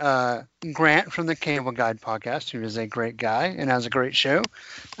grade, Grant from the Cable Guide podcast, who is a great guy and has a great show,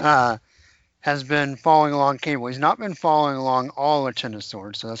 has been following along Cable. He's not been following along all of Ten of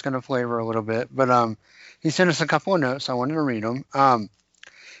Swords, so that's going to flavor a little bit. But he sent us a couple of notes. So I wanted to read them.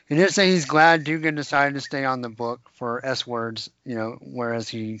 He did say he's glad Dugan decided to stay on the book for S words, whereas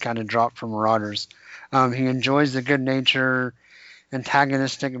he kind of dropped from Marauders. He enjoys the good nature,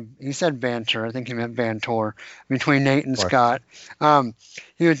 antagonistic, he said banter, I think he meant banter, between Nate and Scott.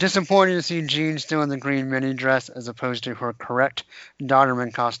 He was disappointed to see Jean still in the green mini dress as opposed to her correct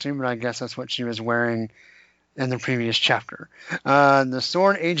Dodderman costume, but I guess that's what she was wearing in the previous chapter. The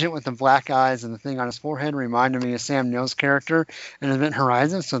sword agent with the black eyes and the thing on his forehead reminded me of Sam Neill's character in Event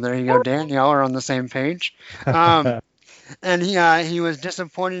Horizon, so there you go, Dan, y'all are on the same page. And he was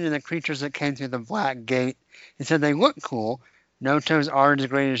disappointed in the creatures that came through the black gate. He said they look cool. Noto's art is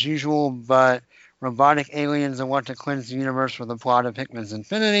great as usual, but robotic aliens that want to cleanse the universe for the plot of Hickman's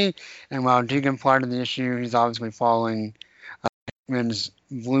Infinity. And while Dugan plotted the issue, he's obviously following Hickman's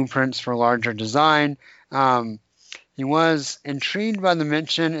blueprints for larger design. He was intrigued by the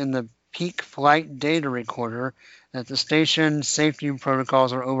mention in the peak flight data recorder that the station safety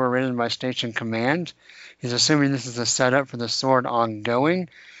protocols are overridden by station command. He's assuming this is a setup for the sword ongoing,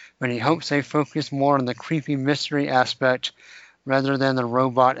 but he hopes they focus more on the creepy mystery aspect rather than the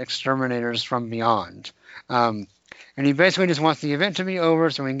robot exterminators from beyond. And he basically just wants the event to be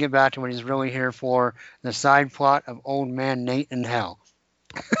over so we can get back to what he's really here for, the side plot of Old Man Nate in Hell.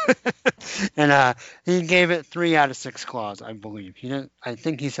 And he gave it 3 out of 6 claws, I believe. He didn't. I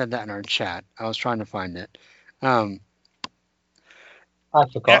think he said that in our chat. I was trying to find it. I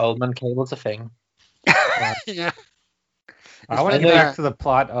forgot Old Man Cable's a thing. Yeah. I want to get back to the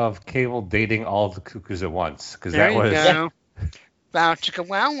plot of Cable dating all of the cuckoos at once, because that was. Go. Bow chicka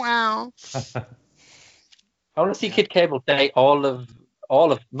wow wow. I want to see Kid Cable date all of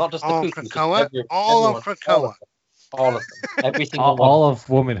not just the cuckoos, Krakoa, all of Krakoa. All of them. Every single one. All of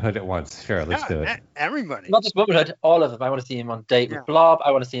womanhood at once. Sure, let's do it. Everybody. Not just womanhood, all of them. I want to see him on a date with Blob.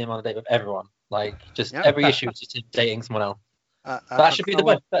 I want to see him on a date with everyone. Like, just every issue is just him dating someone else. That should be the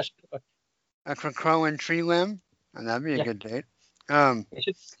book. A Krakoa and Tree Limb, and that'd be a good date.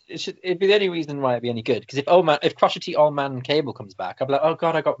 It'd be the only reason why it'd be any good. Because if Crotchety Old Man Cable comes back, I'd be like, oh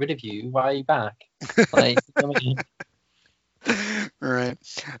god, I got rid of you. Why are you back? Like, Right.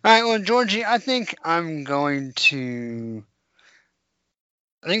 All right. Well, Georgie, I think the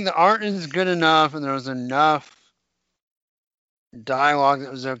art is good enough, and there was enough dialogue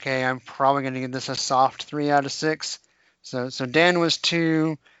that was okay. I'm probably going to give this a soft 3 out of 6. So Dan was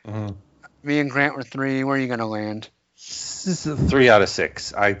 2. Mm-hmm. Me and Grant were 3. Where are you going to land? This is a 3 out of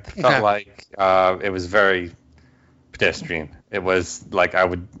 6. I felt like it was very pedestrian. It was like I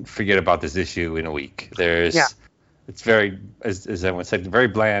would forget about this issue in a week. It's very, as everyone said, very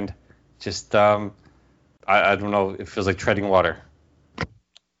bland. Just, I don't know, it feels like treading water.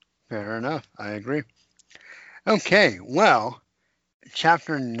 Fair enough. I agree. Okay, well,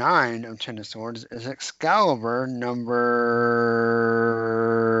 Chapter 9 of Ten of Swords is Excalibur number...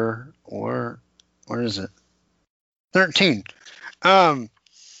 What is it? 13.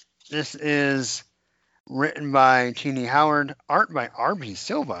 This is written by Teenie Howard, art by R.B.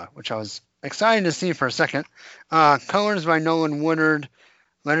 Silva, which I was excited to see for a second. Colors by Nolan Woodard,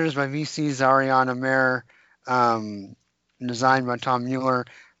 letters by V.C. Zariana Mayer, designed by Tom Mueller.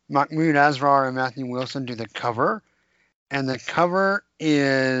 Mahmoud Asrar and Matthew Wilson do the cover, and the cover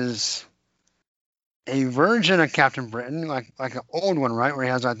is a version of Captain Britain, like an old one, right, where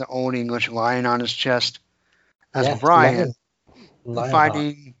he has like the old English lion on his chest as Brian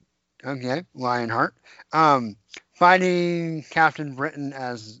fighting. Okay, Lionheart. Fighting Captain Britain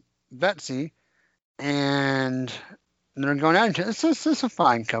as Betsy, and they're going out into it's a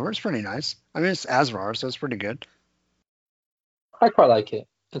fine cover. It's pretty nice. I mean, it's Asrar, so it's pretty good. I quite like it.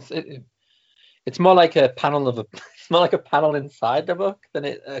 It's more like a panel it's more like a panel inside the book than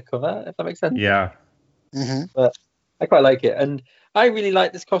a cover, if that makes sense. Yeah. Mm-hmm. But I quite like it, and I really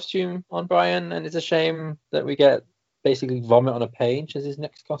like this costume on Brian. And it's a shame that we get basically vomit on a page as his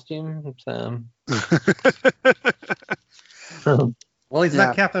next costume. Well, he's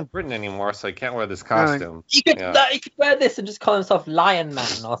not Captain Britain anymore, so he can't wear this costume. He could wear this and just call himself Lion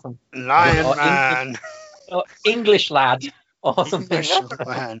Man or something. Lion Man. Or English lad. Or something.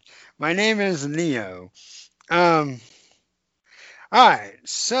 My name is Leo. All right,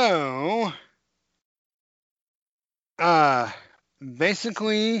 so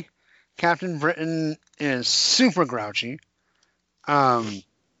basically Captain Britain is super grouchy. They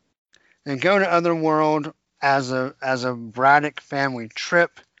go to Otherworld as a Braddock family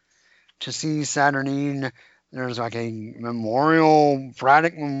trip to see Saturnine. There's like a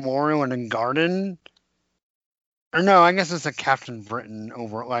Braddock memorial in a garden. Or no, I guess it's a Captain Britain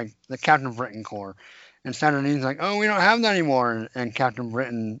like the Captain Britain Corps. And Saturnine's like, oh, we don't have that anymore. And Captain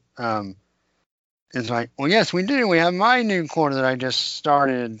Britain is like, well, yes, we do. We have my new corps that I just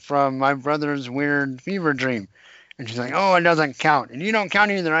started from my brother's weird fever dream. And she's like, oh, it doesn't count. And you don't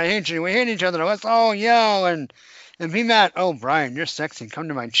count either. I hate you. We hate each other. Let's all yell and be mad. Oh, Brian, you're sexy. Come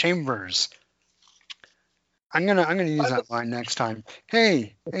to my chambers. I'm gonna use that line next time.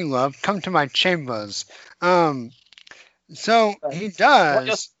 Hey, love, come to my chambers. So he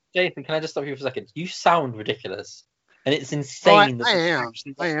does. Jason, can I just stop you for a second? You sound ridiculous, and it's insane. I am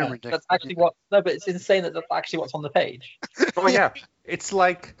ridiculous. That's actually what. No, but it's insane that that's actually what's on the page. Oh yeah, it's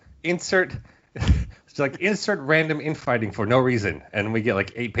like insert random infighting for no reason, and we get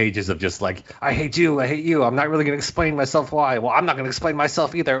like 8 pages of just like I hate you. I'm not really gonna explain myself why. Well, I'm not gonna explain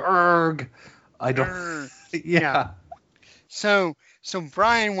myself either. Erg. I don't. Yeah. So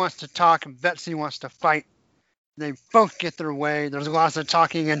Brian wants to talk, and Betsy wants to fight. They both get their way. There's lots of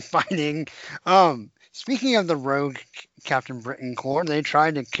talking and fighting. Speaking of the rogue Captain Britain Corps, they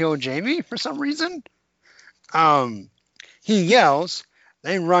tried to kill Jamie for some reason. He yells.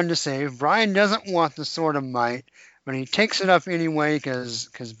 They run to save. Brian doesn't want the Sword of Might, but he takes it up anyway because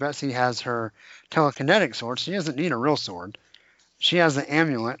Betsy has her telekinetic sword. She doesn't need a real sword. She has the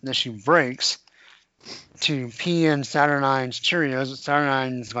amulet that she breaks to pee in Saturnine's Cheerios. But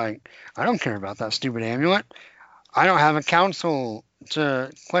Saturnine's like, I don't care about that stupid amulet. I don't have a council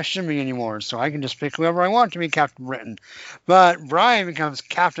to question me anymore, so I can just pick whoever I want to be Captain Britain. But Brian becomes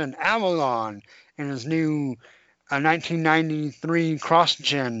Captain Avalon in his new 1993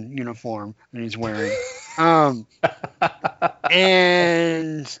 cross-gen uniform that he's wearing.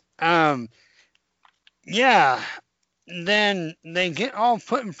 Then they get all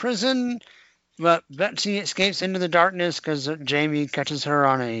put in prison, but Betsy escapes into the darkness because Jamie catches her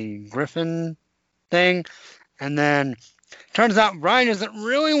on a griffin thing. And then turns out Brian doesn't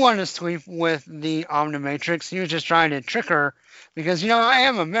really want to sleep with the Omnimatrix. He was just trying to trick her because,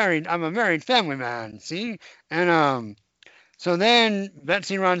 I'm a married family man, see? And so then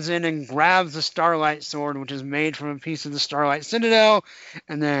Betsy runs in and grabs the Starlight Sword, which is made from a piece of the Starlight Citadel.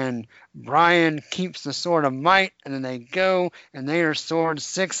 And then Brian keeps the Sword of Might, and then they go, and they are swords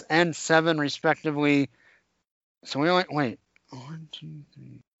 6 and 7 respectively. So we only, 1, 2,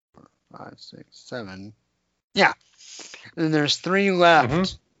 3, 4, 5, 6, 7. Yeah. And there's 3 left.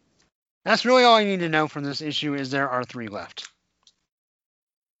 Mm-hmm. That's really all you need to know from this issue is there are 3 left.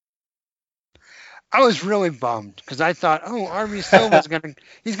 I was really bummed because I thought, R.B. Silva's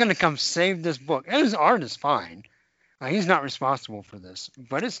he's gonna come save this book. And his art is fine. He's not responsible for this,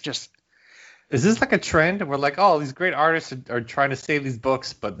 but it's just. Is this like a trend? We're like, these great artists are trying to save these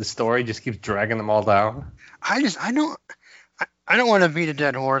books, but the story just keeps dragging them all down. I don't want to beat a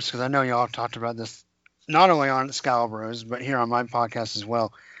dead horse because I know y'all talked about this not only on Excalibros, but here on my podcast as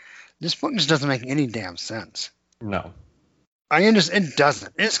well. This book just doesn't make any damn sense. No. It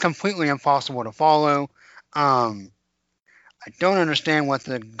doesn't. It's completely impossible to follow. I don't understand what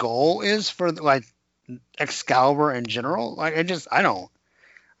the goal is for Excalibur in general. I don't.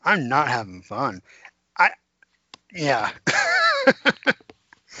 I'm not having fun. I Yeah.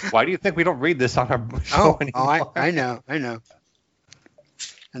 Why do you think we don't read this on our show anymore? I know.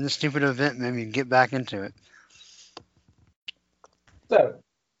 And the stupid event made me get back into it. So,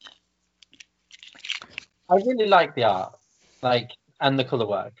 I really like the art, and the color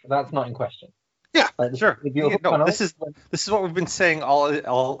work. That's not in question. Yeah, Like, Sure. the beautiful No, panels, this is what we've been saying all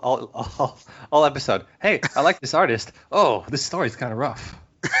episode. Hey, I like this artist. Oh, this story's kind of rough.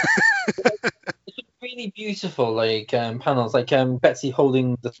 really beautiful panels, Betsy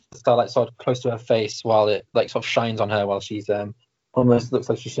holding the starlight sword close to her face while it sort of shines on her while she's almost looks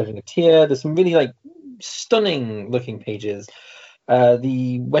like she's shedding a tear. There's some really stunning looking pages.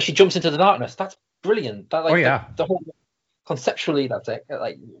 Where she jumps into the darkness, that's brilliant. The whole conceptually, that's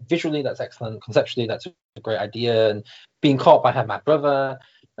visually, that's excellent. Conceptually, that's a great idea. And being caught by her mad brother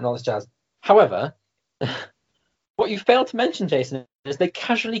and all this jazz. However, what you failed to mention, Jason, is they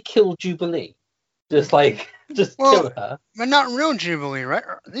casually kill Jubilee. Just kill her. But not real Jubilee, right?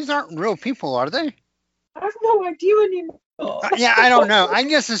 These aren't real people, are they? I have no idea anymore. Yeah, I don't know. I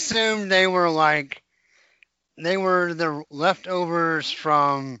just assumed they were the leftovers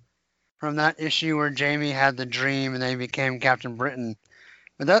from that issue where Jamie had the dream and they became Captain Britain.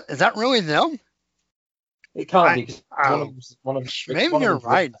 But is that really them? It can't be. One of maybe you're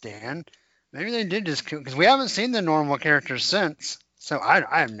right, Dan. Maybe they did just kill, because we haven't seen the normal characters since. So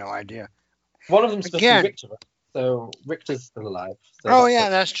I have no idea. One of them's supposed to be Richter, so Richter's still alive. So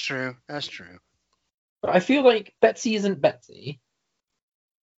that's true. That's true. But I feel like Betsy isn't Betsy.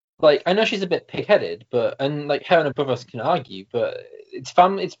 I know she's a bit pig-headed, her and her brothers can argue, but it's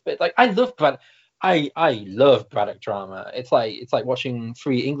fun. It's I love I love Braddock drama. It's like watching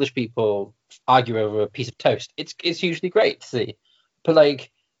three English people argue over a piece of toast. It's usually great to see, but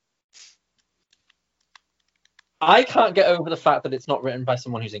I can't get over the fact that it's not written by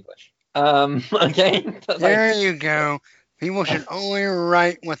someone who's English. Again, there you go. People should only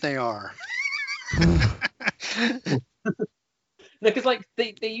write what they are. No, because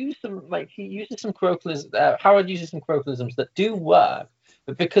they use some he uses some colloquialisms. Howard uses some colloquialisms that do work,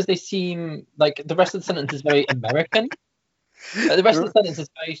 but because they seem the rest of the sentence is very American. The rest of the sentence is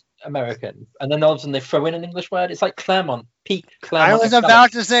very American, and then all of a sudden they throw in an English word. It's like Claremont, peak Claremont. I was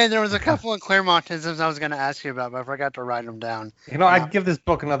about to say there was a couple of Claremontisms I was going to ask you about, but I forgot to write them down. I'd give this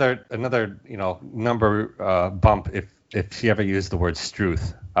book another number bump if she ever used the word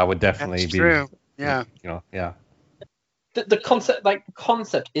Struth. I would definitely be true. Yeah. Yeah. The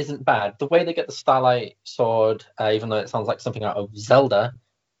concept isn't bad. The way they get the Starlight Sword, even though it sounds like something out of Zelda,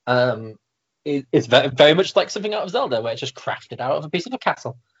 it's very, very much like something out of Zelda, where it's just crafted out of a piece of a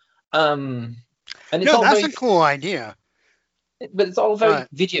castle. And it's that's a cool idea. But it's all very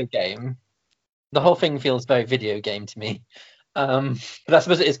video game. The whole thing feels very video game to me. But I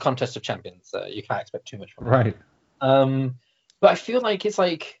suppose it is Contest of Champions, so you can't expect too much from it. Right. But I feel like it's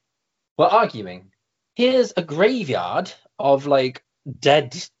we're arguing. Here's a graveyard of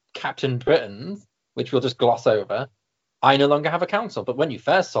dead Captain Britain, which we'll just gloss over. I no longer have a council, but when you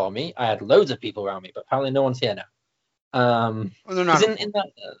first saw me, I had loads of people around me, but apparently no one's here now. They're not.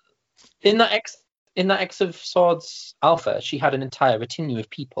 In that X of Swords Alpha, she had an entire retinue of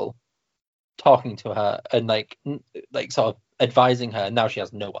people talking to her and sort of advising her. And now she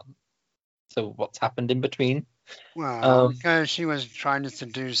has no one. So what's happened in between? Well, because she was trying to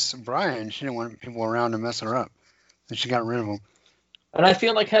seduce Brian, she didn't want people around to mess her up, and she got rid of them. And I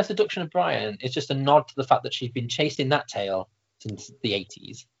feel like her seduction of Brian is just a nod to the fact that she's been chasing that tail since the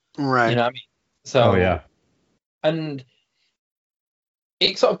 80s. Right. You know what I mean? So, and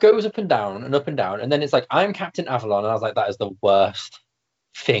it sort of goes up and down, and then it's I'm Captain Avalon, and I was like, that is the worst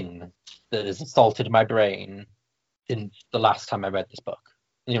thing that has assaulted my brain since the last time I read this book.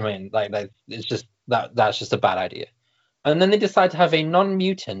 You know what I mean? It's just that's just a bad idea. And then they decide to have a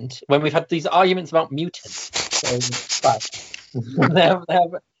non-mutant when we've had these arguments about mutants. they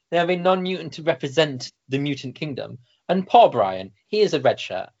have a non-mutant to represent the mutant kingdom. And poor Brian, he is a red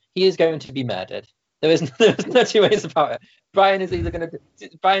shirt. He is going to be murdered. There's no two ways about it. Brian is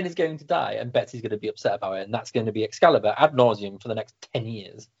going to die, and Betsy's going to be upset about it, and that's going to be Excalibur ad nauseum for the next 10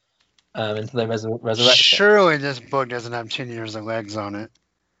 years until they resurrect. Surely this book doesn't have 10 years of legs on it.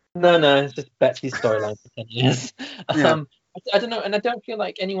 No, it's just Betsy's storyline for 10 years. Yeah. I don't know, and I don't feel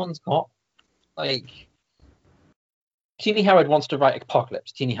like anyone's got Teenie Howard wants to write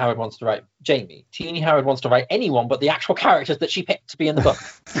Apocalypse. Teenie Howard wants to write Jamie. Teenie Howard wants to write anyone but the actual characters that she picked to be in the book.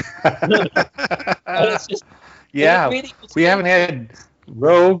 And it's just really we haven't had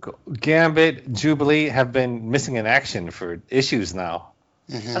Rogue, Gambit, Jubilee have been missing in action for issues now.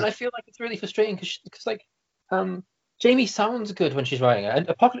 Mm-hmm. And I feel like it's really frustrating because Jamie sounds good when she's writing it. And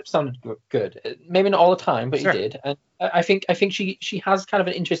Apocalypse sounded good. Maybe not all the time, but Sure. he did. And I think she has kind of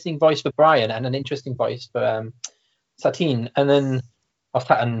an interesting voice for Brian and an interesting voice for Satine, and then or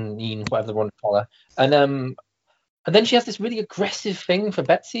Satine, whatever they want to call her. And then she has this really aggressive thing for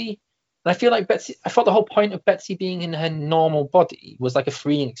Betsy. And I feel like I thought the whole point of Betsy being in her normal body was like a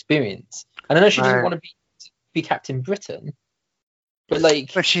freeing experience. And I know she didn't Right. want to be Captain Britain, but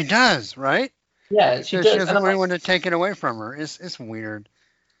like, But she does, right? yeah, she So does. she And doesn't I'm really like, want to take it away from her. It's weird.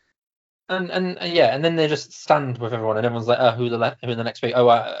 and yeah, and then they just stand with everyone, and everyone's like, "Oh, who in the next three? Oh,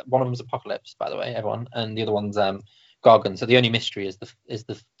 one of them's Apocalypse, by the way, everyone, and the other one's Gorgon. So the only mystery is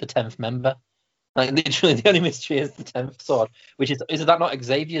the 10th member. Like literally, the only mystery is the 10th sword, which is that not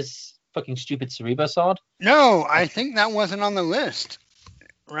Xavier's fucking stupid Cerebro sword? No, I think that wasn't on the list,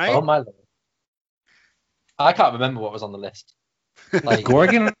 right? Oh my lord, I can't remember what was on the list. Like,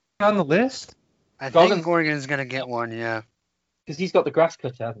 Gorgon on the list? I think Gorgon's- Gorgon's gonna get one. Yeah. because he's got the grass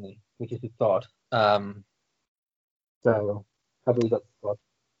cutter, hasn't he? Which is his sword. So I believe that's the sword.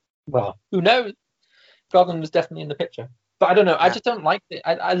 Well, who knows? Gorgon was definitely in the picture, but I don't know. I Yeah. just don't like it.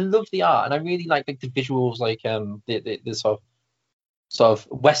 I love the art, and I really like the visuals, like the sort of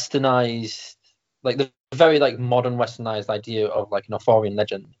westernized, like the very like modern westernized idea of like an Arthurian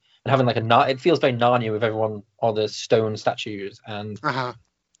legend, and having like it feels very Narnia with everyone, all the stone statues, and Uh-huh.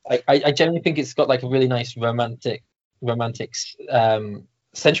 I generally think it's got like a really nice romantic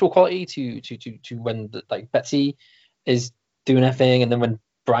sensual quality to when like Betsy is doing her thing, and then when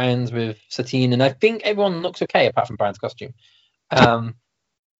Brian's with Satine, and I think everyone looks okay apart from Brian's costume.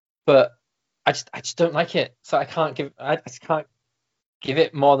 But I just don't like it, so I just can't give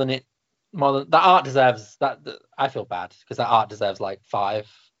it more than that art deserves. That I feel bad because that art deserves like 5,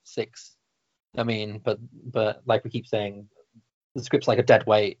 6. I mean, but like we keep saying, the script's like a dead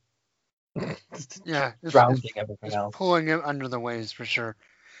weight. Yeah. Drowning everything It's else. pulling it under the waves for sure.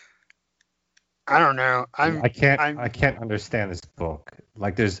 I don't know. I can't understand this book.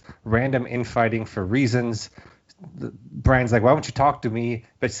 Like, there's random infighting for reasons. Brian's like, why won't you talk to me?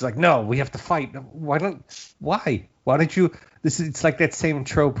 But she's like, no, we have to fight. Why don't you? It's like that same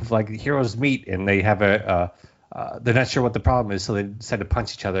trope of like heroes meet and they have they're not sure what the problem is, so they decide to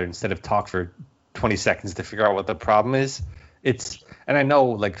punch each other instead of talk for 20 seconds to figure out what the problem is. And I know,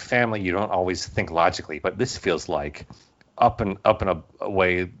 like, family, you don't always think logically, but this feels like up and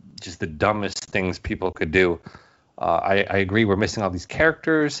away just the dumbest things people could do. I agree, we're missing all these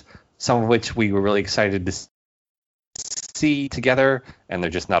characters, some of which we were really excited to see together, and they're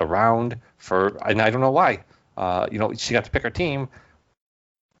just not around and I don't know why. She got to pick her team.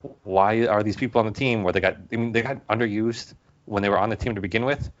 Why are these people on the team where they got underused when they were on the team to begin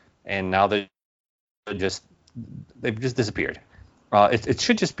with, and now they've just disappeared. It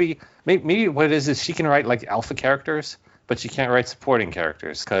should just be maybe what it is she can write like alpha characters, but she can't write supporting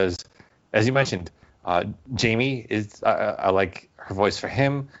characters because, as you mentioned, Jamie is I like her voice for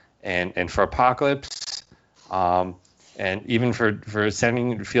him and for Apocalypse, and even for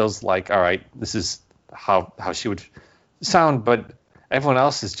Sammy, it feels like, all right, this is how she would sound, but everyone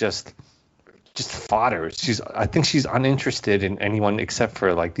else is just fodder. I think she's uninterested in anyone except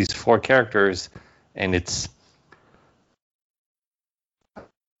for like these 4 characters, and it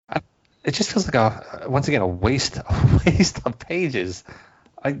just feels like once again a waste of pages.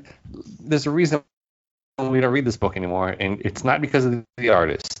 There's a reason we don't read this book anymore, and it's not because of the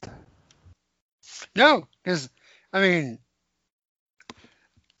artist. No, because I mean,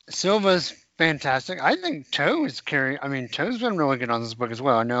 Silva's fantastic. I think Toe's been really good on this book as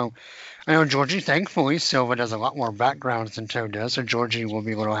well. I know Georgie. Thankfully, Silva does a lot more backgrounds than Toe does, so Georgie will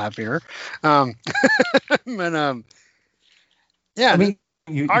be a little happier. But yeah, I mean,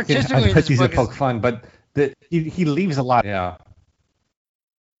 artistically, I bet this these are book poke is, fun, but he leaves a lot. Yeah.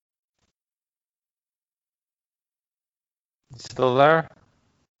 Still there?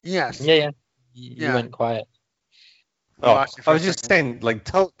 yes. Yeah. You Yeah. went quiet. Oh, lost you for I a was just second. saying, like,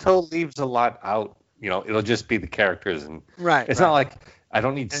 Toe leaves a lot out. It'll just be the characters, and Right. it's right. not like I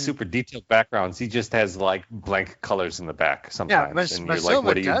don't need And- super detailed backgrounds. He just has like blank colors in the back sometimes, Yeah, but and you're like, Silva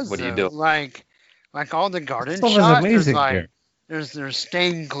what do you does do? like all the garden Silva's shots. amazing There's here. there's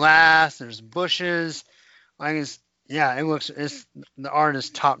stained glass. There's bushes. The art is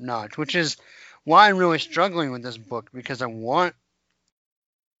top notch, which is why I'm really struggling with this book because I want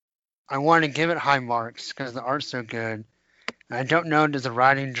to give it high marks because the art's so good. And I don't know, does the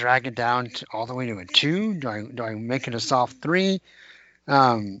writing drag it down all the way to a 2? Do I make it a soft 3? What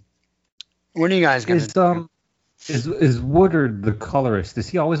are you guys gonna do? Is Woodard the colorist? Does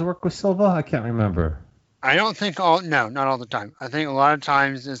he always work with Silva? I can't remember. I don't think not all the time. I think a lot of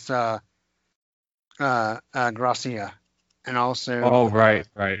times it's Gracia, and also Oh, right.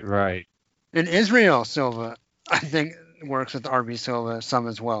 and Israel Silva, I think works with RB Silva some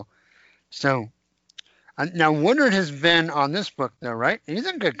as well. So now Woodard has been on this book though, right? He's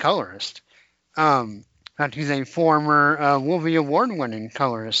a good colorist. In fact, he's a former Wolvie Award-winning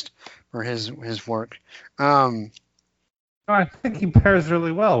colorist for his work. I think he pairs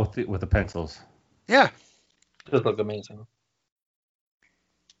really well with the pencils. Yeah. Does look amazing.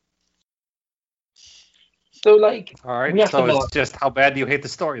 So, like, All right, we have so to it's just how bad do you hate the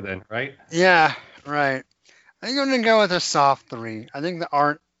story then, right? Yeah, right. I think I'm gonna go with a soft 3. I think the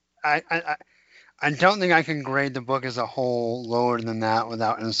art. I don't think I can grade the book as a whole lower than that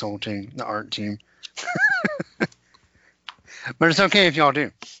without insulting the art team. But it's okay if y'all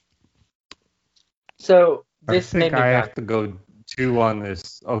do. So I this made think me I rant. have to go 2 on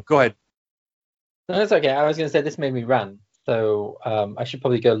this. Oh, go ahead. No, that's okay. I was going to say this made me rant. So I should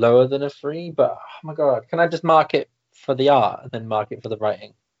probably go lower than a 3. But oh my god, can I just mark it for the art and then mark it for the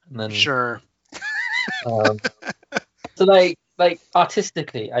writing? And then Sure. So like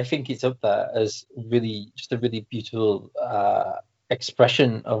artistically, I think it's up there as really just a really beautiful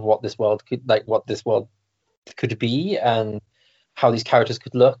expression of what this world could be and how these characters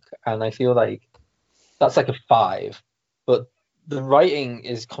could look. And I feel like that's like a 5. But the writing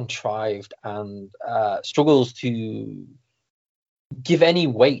is contrived and struggles to give any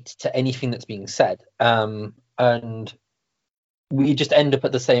weight to anything that's being said. And we just end up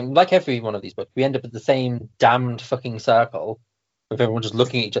at the same, like every one of these books, we end up at the same damned fucking circle with everyone just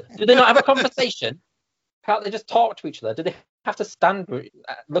looking at each other. Do they not have a conversation? Can't they just talk to each other? Do they have to stand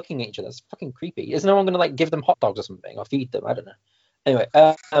looking at each other? It's fucking creepy. Is no one going to like give them hot dogs or something or feed them? I don't know. Anyway,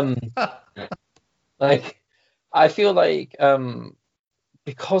 like I feel like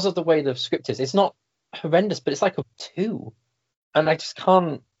because of the way the script is, it's not horrendous, but it's like a 2, and I just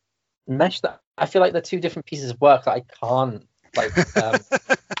can't mesh that. I feel like they're 2 different pieces of work that I can't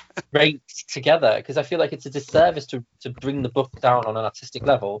rate together, because I feel like it's a disservice to bring the book down on an artistic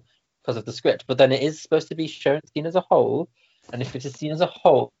level because of the script. But then it is supposed to be seen as a whole, and if it is seen as a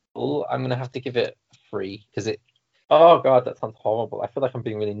whole, I'm gonna have to give it 3 because it. Oh god, that sounds horrible. I feel like I'm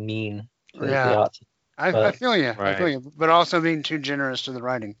being really mean to the art. I feel you. Right. I feel you. But also being too generous to the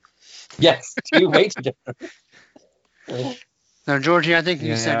writing. Yes, way too generous. So Georgie, I think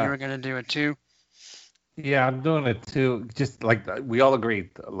you said Yeah. you were going to do it too. Yeah, I'm doing it too. Just like we all agreed,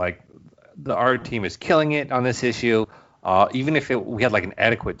 like the art team is killing it on this issue. Even if we had like an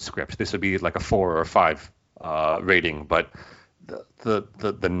adequate script, this would be like a 4 or a 5 rating. But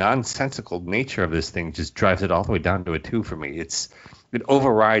the nonsensical nature of this thing just drives it all the way down to a 2 for me. It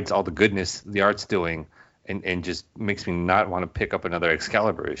overrides all the goodness the art's doing, and just makes me not want to pick up another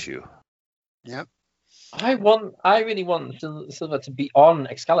Excalibur issue. Yep. I really want Silva to be on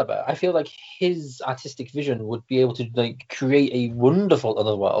Excalibur. I feel like his artistic vision would be able to like create a wonderful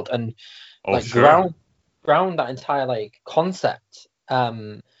other world and ground that entire like concept.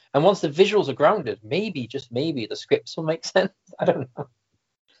 And once the visuals are grounded, maybe just maybe the scripts will make sense. I don't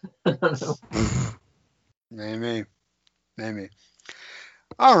know. Maybe.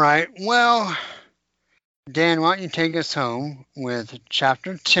 All right. Well, Dan, why don't you take us home with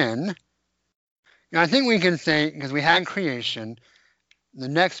chapter 10? Now, I think we can say, because we had creation, the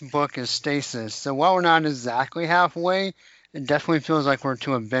next book is Stasis. So while we're not exactly halfway, it definitely feels like we're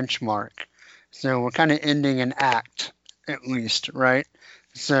to a benchmark. So we're kind of ending an act, at least, right?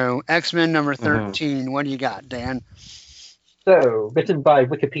 So X-Men number 13, What do you got, Dan? So, written by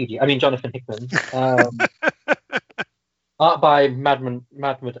Jonathan Hickman. Art by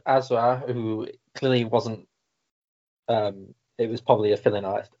Mahmoud Azra, who clearly wasn't... it was probably a fill-in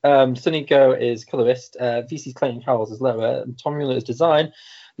artist. Sunny Go is colorist. VC's Clayton Howells is lower. Tom Mueller is design.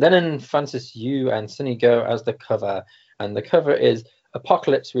 Lennon Francis Yu and Sunny Go as the cover. And the cover is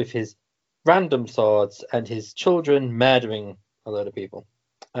Apocalypse with his random swords and his children murdering a load of people.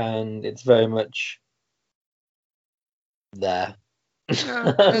 And it's very much there.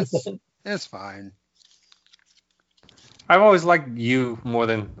 It's fine. I've always liked you more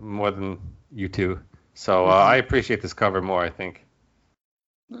than you two. So I appreciate this cover more, I think.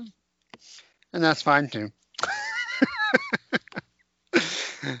 And that's fine too.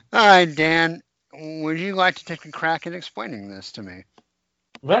 All right, Dan, would you like to take a crack at explaining this to me?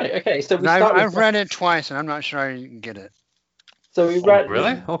 Right, okay. So I've read it twice and I'm not sure I get it. So we read.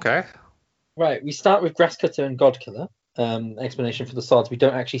 Really? Okay. Right, we start with Grasscutter and Godkiller. Explanation for the swords we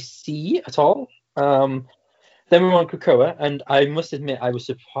don't actually see at all. Then we're on Krakoa, and I must admit I was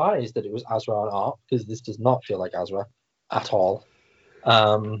surprised that it was Azra on art, because this does not feel like Azra at all.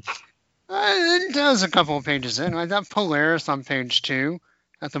 It does a couple of pages in. Like that Polaris on page 2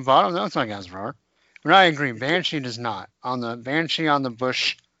 at the bottom, that looks like Azra. But I agree, Banshee does not. Banshee on the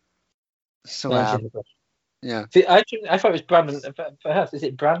bush Banshee in slab. the Bush. Yeah. See, I thought it was Brandon. Perhaps is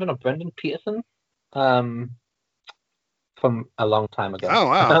it Brandon or Brendan Peterson? Um, from a long time ago. Oh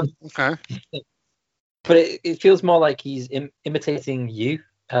wow. Okay. But it feels more like he's imitating you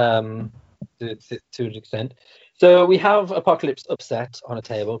to an extent. So we have Apocalypse upset on a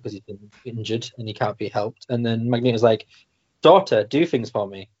table because he's been injured and he can't be helped. And then Magneto's like, daughter, do things for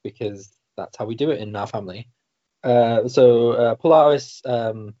me because that's how we do it in our family. So Polaris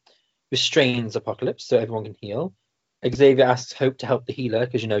restrains Apocalypse so everyone can heal. Xavier asks Hope to help the healer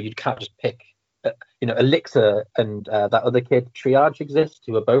because you can't just pick. Elixir and that other kid Triage exist,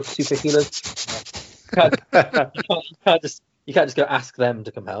 who are both super healers. You can't just go ask them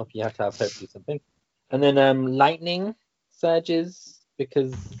to come help. You have to have Hope do something. And then lightning surges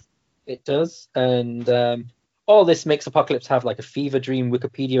because it does, and all this makes Apocalypse have like a fever dream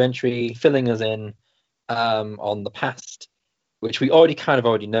Wikipedia entry filling us in on the past, which we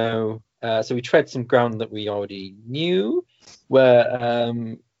already know. So we tread some ground that we already knew, where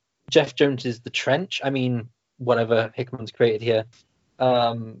Jeff Jones is the trench. I mean, whatever Hickman's created here,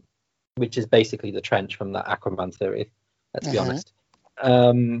 which is basically the trench from that Aquaman series. Let's be honest.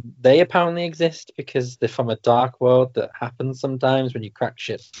 They apparently exist because they're from a dark world that happens sometimes when you crack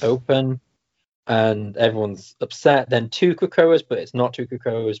shit open, and everyone's upset. Then two Krakoas, but it's not two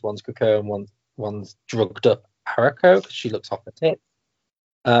Krakoas. One's Krakoa and one's drugged up Harako because she looks off the tip.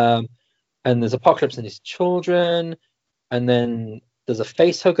 And there's Apocalypse and his children, and then there's a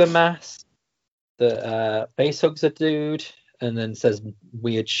facehugger mask that facehugs a dude and then says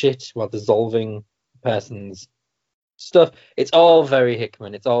weird shit while dissolving the person's stuff. It's all very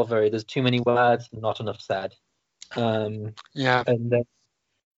Hickman. It's all very, there's too many words, not enough said. Yeah. And then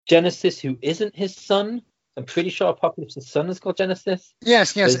Genesis, who isn't his son, I'm pretty sure Apocalypse's son is called Genesis.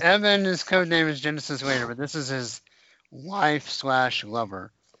 Yes. Evan, his code name is Genesis Waiter, but this is his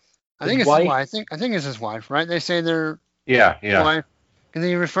wife/lover. I think it's his wife. I think it's his wife, right? They say they're wife. And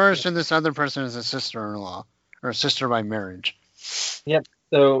he refers to this other person as a sister-in-law or a sister by marriage. Yep.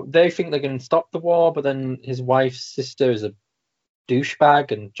 So they think they're going to stop the war, but then his wife's sister is a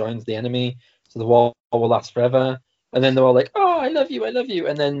douchebag and joins the enemy, so the war will last forever. And then they're all like, "Oh, I love you,"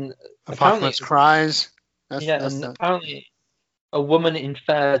 and then Apocalypse cries. Apparently, a woman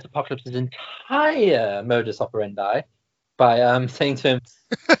infers Apocalypse's entire modus operandi by saying to him,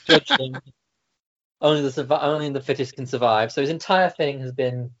 "Judge him. Only the fittest can survive." So his entire thing has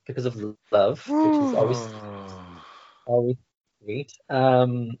been because of love, which is always read.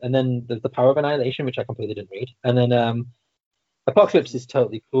 And then there's the Power of Annihilation, which I completely didn't read. And then Apocalypse is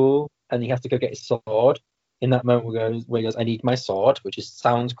totally cool, and he has to go get his sword. In that moment where he goes, "I need my sword," which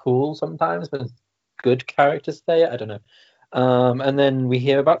sounds cool sometimes, but good characters say it. I don't know. And then we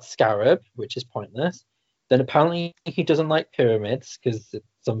hear about Scarab, which is pointless. Then apparently he doesn't like pyramids because it's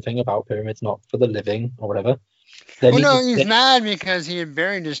something about pyramids not for the living or whatever. Then he's mad because he had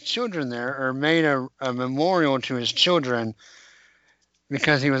buried his children there or made a memorial to his children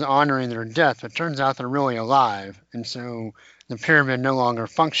because he was honoring their death. But it turns out they're really alive, and so the pyramid no longer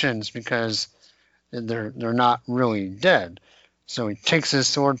functions because they're not really dead. So he takes his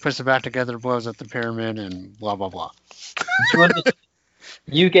sword, puts it back together, blows up the pyramid, and blah blah blah.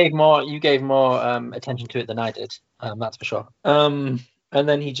 You gave more attention to it than I did. That's for sure. And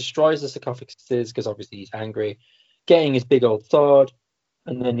then he destroys the sarcophaguses because obviously he's angry, getting his big old sword,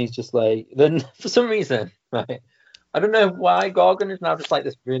 and then he's just like, then for some reason, right? I don't know why Gorgon is now just like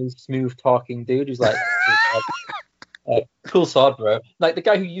this really smooth talking dude who's like, cool sword, bro. Like the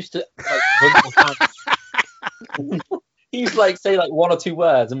guy who used to he used to like say like one or two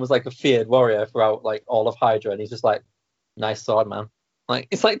words and was like a feared warrior throughout like all of Hydra, and he's just like, nice sword, man. Like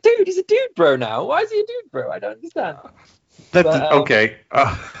it's like, dude, he's a dude, bro. Now, why is he a dude, bro? I don't understand. Okay.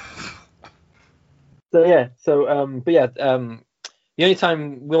 So yeah, the only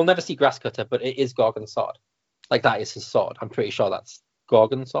time we'll never see Grasscutter, but it is Gorgon's sword. Like that is his sword. I'm pretty sure that's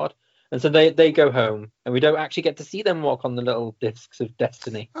Gorgon's sword. And so they go home, and we don't actually get to see them walk on the little discs of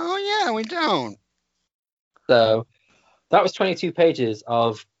destiny. Oh yeah, we don't. So that was 22 pages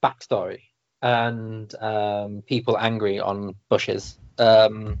of backstory and people angry on bushes.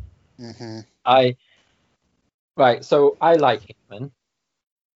 So I like Hickman,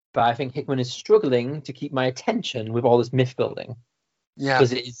 but I think Hickman is struggling to keep my attention with all this myth building. Yeah,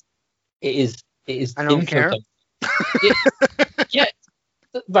 because it is. I don't care. Yeah.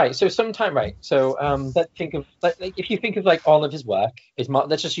 Right. So sometime. Right. So let's think of like if you think of like all of his work,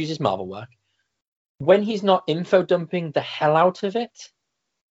 let's just use his Marvel work. When he's not info dumping the hell out of it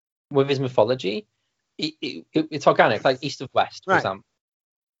with his mythology, it's organic, like East of West, for example.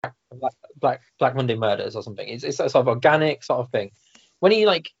 Black Monday Murders or something. It's a sort of organic sort of thing. When he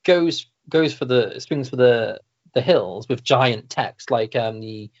like swings for the hills with giant text, like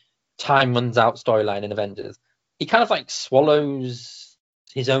the time runs out storyline in Avengers, he kind of like swallows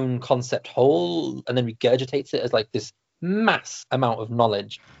his own concept whole and then regurgitates it as like this mass amount of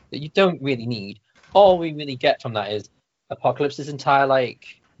knowledge that you don't really need. All we really get from that is Apocalypse's entire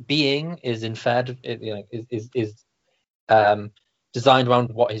like being is inferred, is designed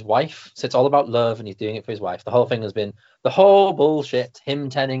around what his wife. So it's all about love, and he's doing it for his wife. The whole thing has been the whole bullshit. Him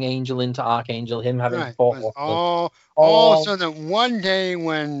turning Angel into Archangel. Him having Right. fought. All so that one day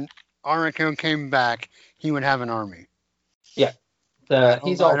when Arako came back, he would have an army. Yeah. I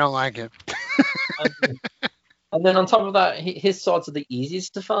don't like it. And then on top of that, his swords are the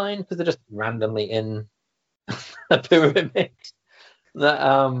easiest to find because they're just randomly in a pyramid.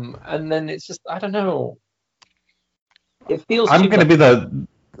 And then it's just, I don't know. It feels. I'm going to be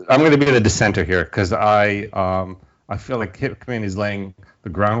the dissenter here because I feel like Hickman is laying the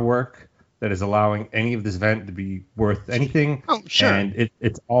groundwork that is allowing any of this event to be worth anything. Oh, sure. And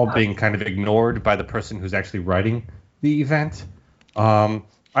it's all being kind of ignored by the person who's actually writing the event.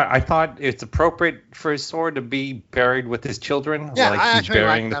 I thought it's appropriate for his sword to be buried with his children, Yeah, like I he's actually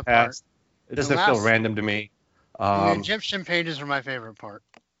burying like the that past. part. It doesn't feel random to me. The Egyptian pages were my favorite part.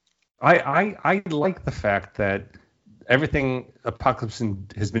 I like the fact that everything Apocalypse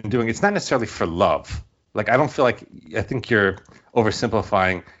has been doing, it's not necessarily for love. Like, I think you're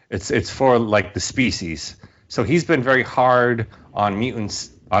oversimplifying. It's for like the species. So he's been very hard on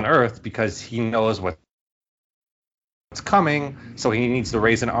mutants on Earth because he knows what's coming. So he needs to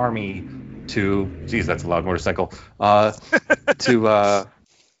raise an army to, geez, that's a loud motorcycle,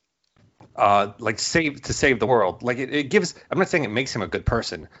 save the world. Like it gives. I'm not saying it makes him a good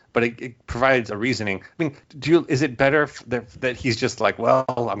person, but it provides a reasoning. I mean, is it better that he's just like, well,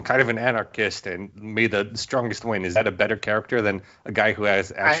 I'm kind of an anarchist and may the strongest win? Is that a better character than a guy who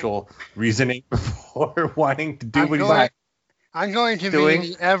has actual reasoning before wanting to do what he's like? I'm going to be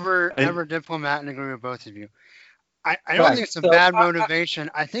the ever diplomat and agree with both of you. I don't think it's a bad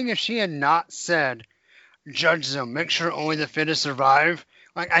motivation. I think if she had not said, "Judge Zone, make sure only the fittest survive."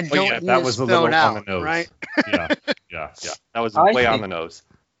 Like, I don't that was a little out, on the nose, right? Yeah. That was way on the nose.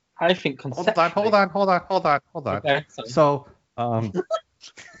 I think conceptually. Hold on. Okay, so,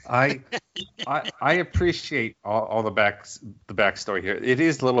 I appreciate all the backstory here. It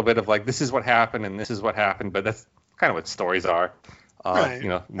is a little bit of like, this is what happened and this is what happened, but that's kind of what stories are. Right.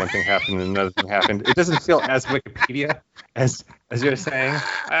 One thing happened and another thing happened. It doesn't feel as Wikipedia as you're saying.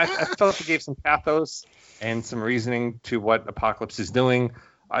 I felt it gave some pathos and some reasoning to what Apocalypse is doing.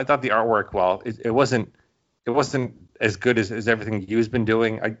 I thought the artwork, while it wasn't as good as everything you've been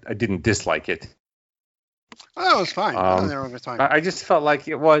doing, I didn't dislike it. Oh, it was fine. Fine. I just felt like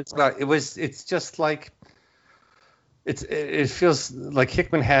it's just like it feels like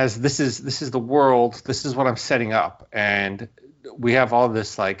Hickman has this is the world, this is what I'm setting up, and we have all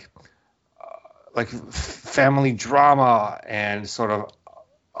this like family drama and sort of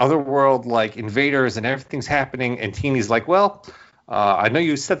otherworld like invaders and everything's happening, and Teeny's like, well, I know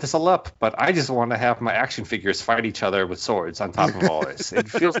you set this all up, but I just want to have my action figures fight each other with swords on top of all this. It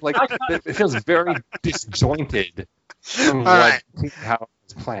feels like it feels very disjointed from how it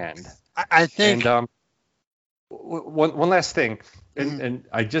was planned. I think. And one last thing, and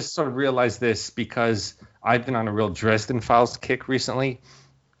I just sort of realized this because I've been on a real Dresden Files kick recently,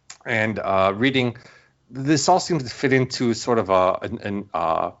 and reading. This all seems to fit into sort of not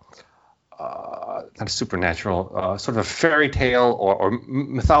a supernatural, sort of a fairy tale or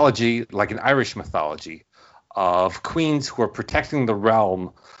mythology, like an Irish mythology, of queens who are protecting the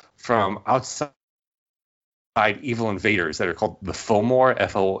realm from outside evil invaders that are called the Fomor,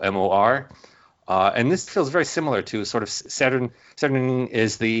 Fomor. And this feels very similar to sort of Saturn. Saturn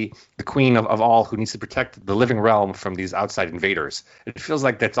is the queen of all who needs to protect the living realm from these outside invaders. It feels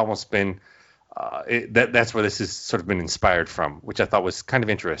like that's almost been that's where this has sort of been inspired from, which I thought was kind of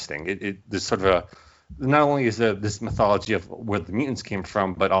interesting. There's sort of not only is there this mythology of where the mutants came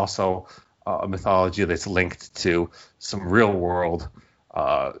from, but also a mythology that's linked to some real world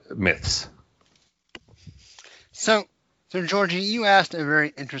myths. So Georgie, you asked a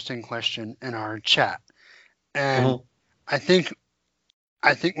very interesting question in our chat, and I think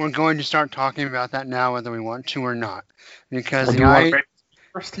we're going to start talking about that now, whether we want to or not, because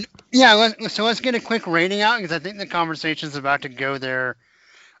First? Yeah, let's get a quick rating out, because I think the conversation is about to go there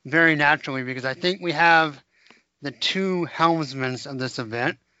very naturally, because I think we have the two helmsmen of this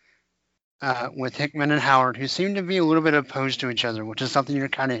event with Hickman and Howard, who seem to be a little bit opposed to each other, which is something you're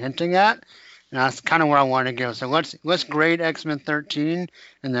kind of hinting at. And that's kind of where I want to go. So let's grade X-Men 13,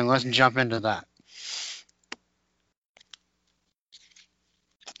 and then let's jump into that.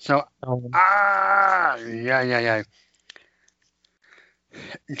 So, yeah.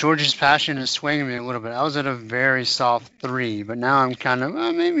 George's passion is swinging me a little bit. I was at a very soft 3, but now I'm kind of,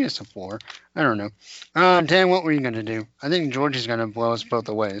 maybe it's a 4. I don't know. Dan, what were you going to do? I think George is going to blow us both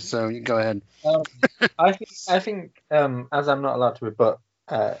away, so you go ahead. I think as I'm not allowed to rebut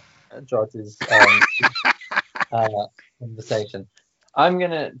George's conversation, I'm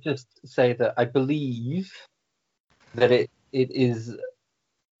going to just say that I believe that it is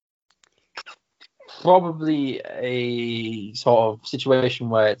probably a sort of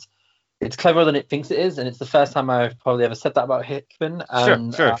situation where it's cleverer than it thinks it is, and it's the first time I've probably ever said that about Hickman.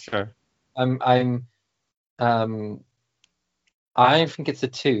 And, Sure. I think it's a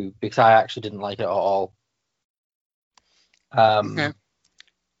 2 because I actually didn't like it at all. Okay.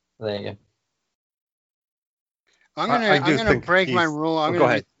 There you go. I'm gonna break my rule. I'm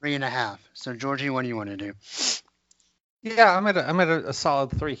gonna do 3.5. So Georgie, what do you want to do? Yeah, I'm at a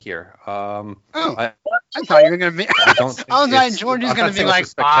solid 3 here. I thought you were gonna be. I was like, Georgie's gonna be like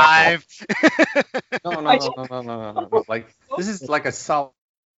 5. No. Like this is like a solid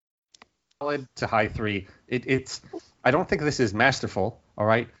to high 3. It's. I don't think this is masterful. All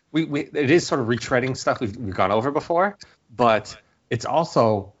right, it is sort of retreading stuff we've gone over before, but it's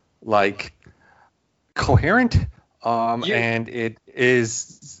also like coherent. And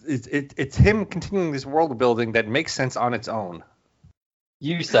it's him continuing this world building that makes sense on its own.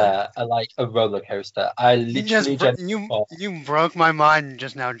 You, sir, are like a roller coaster. I literally you broke my mind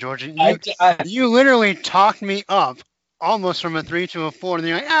just now, Georgie. You literally talked me up almost from a 3 to a 4, and then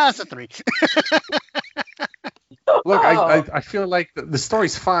you're like, it's a 3. Look, I feel like the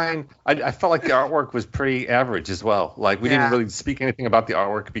story's fine. I felt like the artwork was pretty average as well. Like we didn't really speak anything about the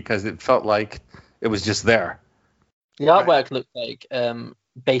artwork because it felt like it was just there. The artwork looked like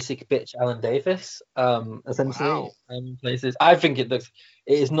basic bitch Alan Davis, essentially. In places, I think it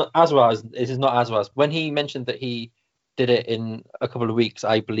is not as well as when he mentioned that he did it in a couple of weeks.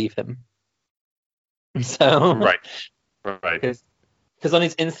 I believe him. So right. Because on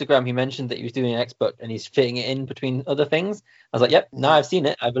his Instagram he mentioned that he was doing an X book and he's fitting it in between other things. I was like, yep, now I've seen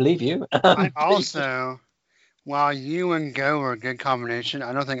it. I believe you. While you and Go are a good combination,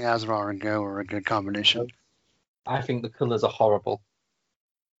 I don't think Azrael and Go are a good combination. I think the colours are horrible.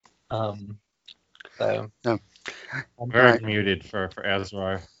 So no. I'm very muted for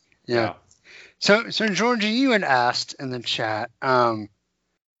Azrael. Yeah. So Georgie, you had asked in the chat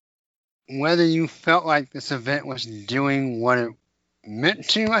whether you felt like this event was doing what it meant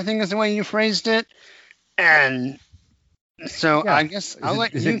to, I think is the way you phrased it. And so I guess I'll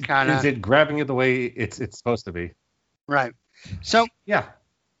let you kind of... Is it grabbing you the way it's supposed to be? Right. So... Yeah,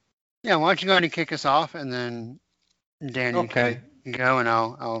 why don't you go ahead and kick us off, and then Danny can go, and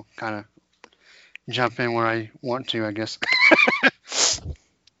I'll kind of jump in where I want to, I guess.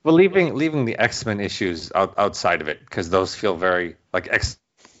 Well, leaving the X-Men issues outside of it, because those feel very like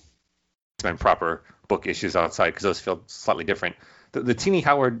X-Men proper book issues outside, because those feel slightly different. The Teenie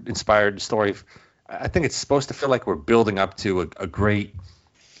Howard inspired story, I think it's supposed to feel like we're building up to a great,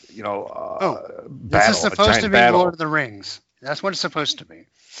 battle. This is supposed to be battle. Lord of the Rings. That's what it's supposed to be.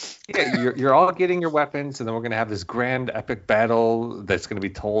 Yeah, you're all getting your weapons, and then we're going to have this grand epic battle that's going to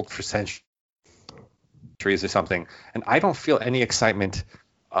be told for centuries or something. And I don't feel any excitement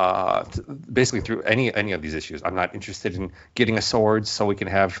basically through any of these issues. I'm not interested in getting a sword so we can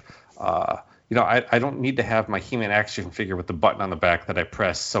have... I don't need to have my He-Man action figure with the button on the back that I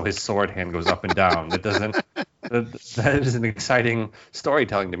press so his sword hand goes up and down. That isn't exciting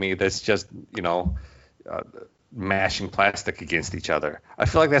storytelling to me. That's just, mashing plastic against each other. I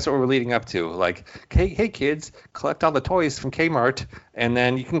feel like that's what we're leading up to. Like, hey kids, collect all the toys from Kmart, and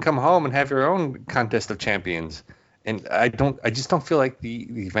then you can come home and have your own contest of champions. And I just don't feel like the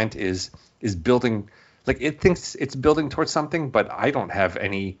event is building, like it thinks it's building towards something, but I don't have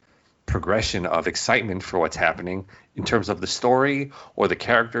any progression of excitement for what's happening in terms of the story or the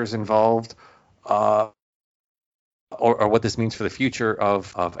characters involved, or what this means for the future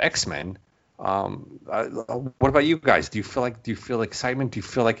of X-Men. What about you guys? Do you feel excitement? Do you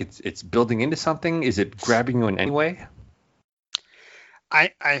feel like it's building into something? Is it grabbing you in any way?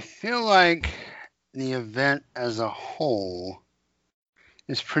 I feel like the event as a whole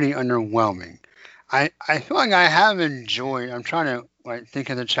is pretty underwhelming. I feel like I have enjoyed. I'm trying to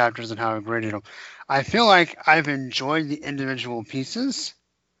think of the chapters and how I graded them. I feel like I've enjoyed the individual pieces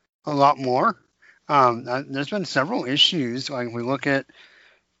a lot more. There's been several issues. Like we look at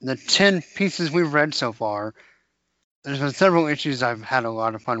the 10 pieces we've read so far, there's been several issues I've had a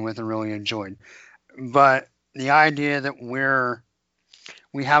lot of fun with and really enjoyed. But the idea that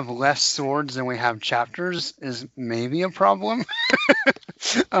we have less swords than we have chapters is maybe a problem.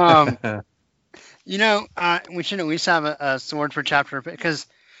 um, we should at least have a sword per chapter because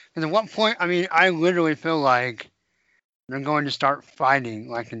at what point? I mean, I literally feel like they're going to start fighting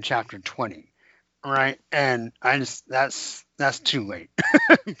like in chapter 20, right? And I just that's too late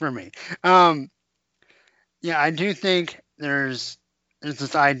for me. Yeah, I do think there's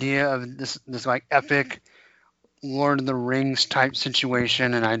this idea of this like epic Lord of the Rings type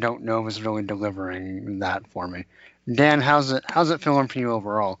situation, and I don't know if it's really delivering that for me. Dan, how's it feeling for you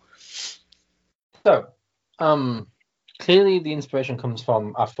overall? So, clearly the inspiration comes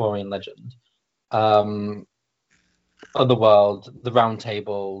from Arthurian legend. Otherworld, the Round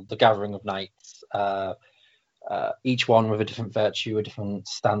Table, the Gathering of Knights, each one with a different virtue, a different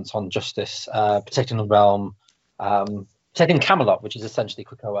stance on justice, protecting the realm, protecting Camelot, which is essentially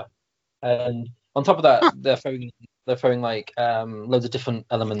Krakoa. And on top of that, they're throwing like loads of different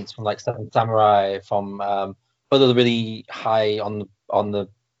elements from like Seven Samurai, from other really high on the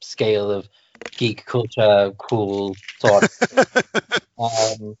scale of geek culture, cool sort.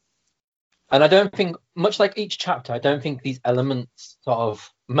 And I don't think, much like each chapter, I don't think these elements sort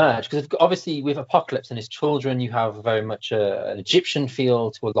of merge. Because obviously, with Apocalypse and his children, you have very much an Egyptian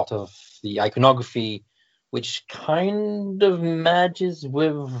feel to a lot of the iconography, which kind of merges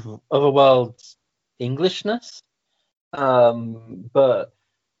with Otherworld's Englishness. But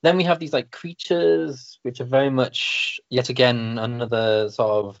then we have these like creatures, which are very much, yet again, another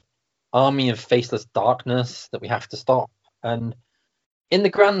sort of army of faceless darkness that we have to stop. And in the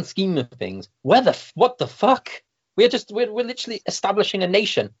grand scheme of things, what the fuck? We're literally establishing a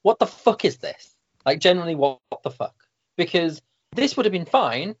nation. What the fuck is this? Like, generally, what the fuck? Because this would have been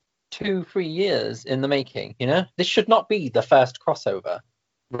fine 2-3 years in the making. This should not be the first crossover.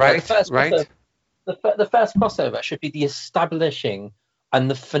 Right. Crossover, the first crossover should be the establishing and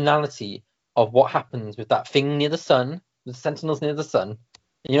the finality of what happens with that thing near the sun, the Sentinels near the sun.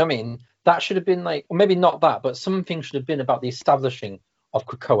 You know what I mean? That should have been like, or maybe not that, but something should have been about the establishing of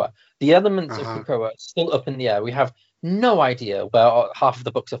Krakoa. The elements of Krakoa are still up in the air. We have no idea where half of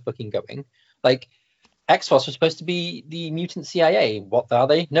the books are fucking going. Like, X-Force was supposed to be the mutant CIA. What are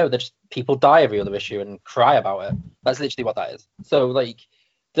they? No, they're just people die every other issue and cry about it. That's literally what that is. So, like,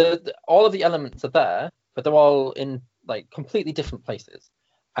 all of the elements are there, but they're all in, like, completely different places.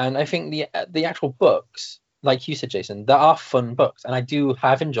 And I think the actual books, like you said, Jason, there are fun books, and I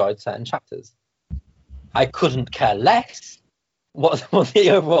have enjoyed certain chapters. I couldn't care less what the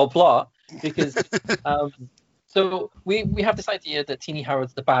overall plot, because so we have this idea that Teenie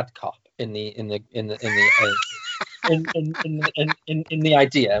Howard's the bad cop in the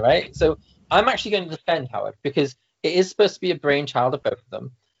idea, right? So I'm actually going to defend Howard because it is supposed to be a brainchild of both of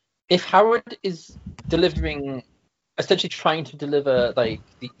them. If Howard is delivering, essentially trying to deliver like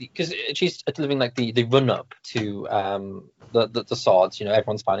because she's delivering like the run up to the swords,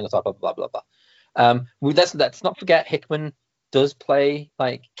 everyone's finding us up, blah blah blah blah. Let's not forget Hickman does play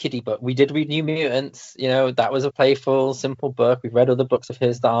like kiddie book. We did read New Mutants, that was a playful, simple book. We've read other books of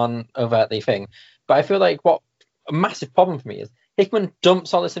his that aren't overtly thing. But I feel like what a massive problem for me is Hickman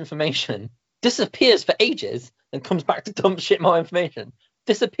dumps all this information, disappears for ages, and comes back to dump shit more information.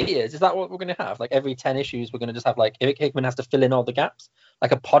 Disappears. Is that what we're going to have? Like every 10 issues, we're going to just have like Hickman has to fill in all the gaps,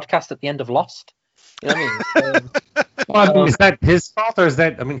 like a podcast at the end of Lost. You know what I mean? Well, is that his fault, or is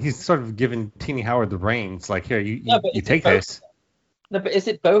that? I mean, he's sort of given Teenie Howard the reins. Like, here, you take this. No, but is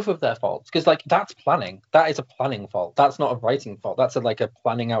it both of their faults? Because like that's planning. That is a planning fault. That's not a writing fault. That's a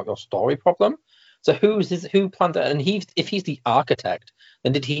planning out your story problem. So who planned it? And if he's the architect,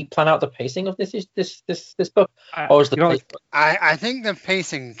 then did he plan out the pacing of this book, or is the I think the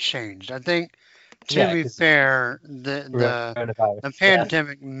pacing changed. I think to be fair, the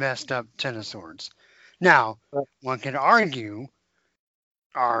pandemic messed up Ten of Swords. Now, one can argue,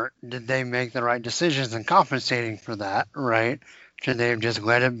 did they make the right decisions in compensating for that, right? Should they have just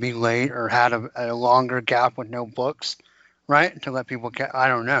let it be late or had a longer gap with no books, right? To let people I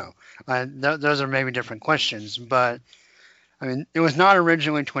don't know. Those are maybe different questions, but I mean, it was not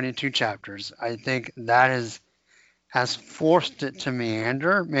originally 22 chapters. I think that has forced it to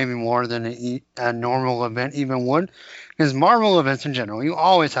meander, maybe more than a normal event even would. Because Marvel events in general, you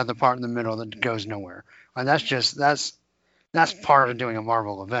always have the part in the middle that goes nowhere. And that's part of doing a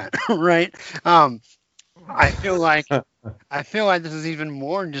Marvel event, right? I feel like this is even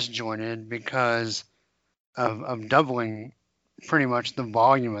more disjointed because of doubling pretty much the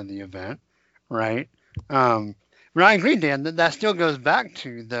volume of the event, right? But I agree, Dan, that still goes back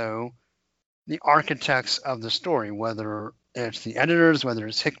to, though, the architects of the story, whether it's the editors, whether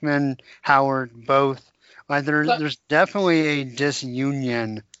it's Hickman, Howard, both. Like there's definitely a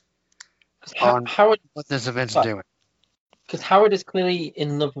disunion on Howard, what this event's doing. because Howard is clearly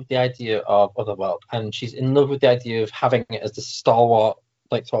in love with the idea of Otherworld, and she's in love with the idea of having it as the stalwart,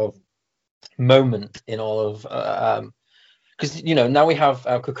 like sort of moment in all of. Because now we have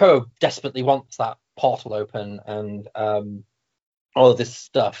Krakoa desperately wants that portal open and all of this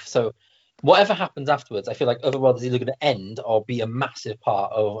stuff. So whatever happens afterwards, I feel like Otherworld is either going to end or be a massive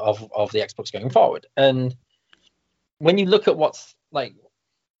part of the Xbox going forward. And when you look at what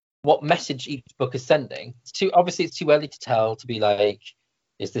message each book is sending, it's too early to tell to be like,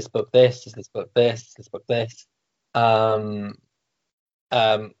 is this book this? Is this book this? Is this book this? But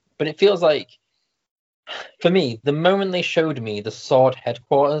it feels like, for me, the moment they showed me the Sword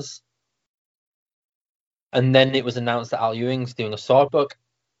headquarters, and then it was announced that Al Ewing's doing a Sword book,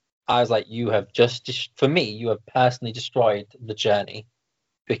 I was like, you have you have personally destroyed the journey,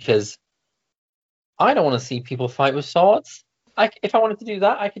 because I don't want to see people fight with swords. If I wanted to do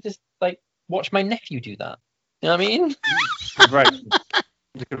that, I could just watch my nephew do that. You know what I mean? Right.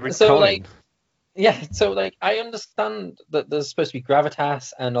 So I understand that there's supposed to be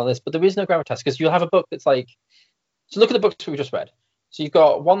gravitas and all this, but there is no gravitas, because you'll have a book that's like, so look at the books we just read. So you've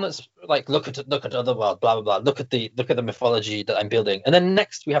got one that's like, look at Otherworld, blah blah blah. Look at the mythology that I'm building, and then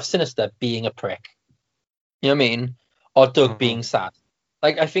next we have Sinister being a prick. You know what I mean? Or Doug being sad.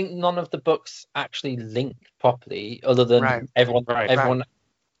 Like, I think none of the books actually link properly, other than everyone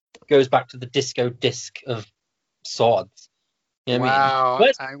goes back to the disco disc of swords. You know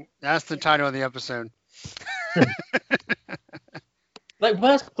what I mean? That's the title of the episode. Like,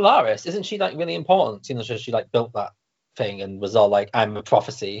 where's Polaris? Isn't she really important? She built that thing and was all like, I'm a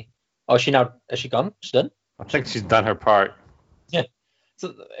prophecy. Oh, is she gone? She's done? I think she's done her part. Yeah.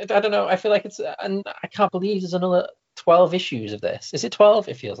 So I don't know. I feel like and I can't believe there's another 12 issues of this. Is it 12?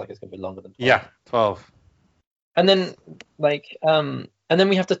 It feels like it's going to be longer than 12. Yeah, 12. And then and then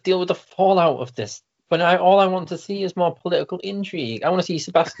we have to deal with the fallout of this. But all I want to see is more political intrigue. I want to see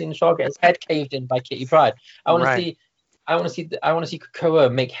Sebastian Shaw get his head caved in by Kitty Pryde. I want to see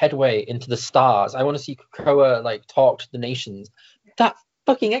Krakoa make headway into the stars. I want to see Krakoa talk to the nations. That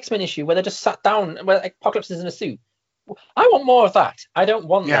fucking X-Men issue where they just sat down, where Apocalypse is in a suit. I want more of that. I don't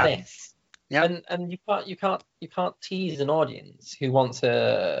want this. Yeah. And you can't tease an audience who wants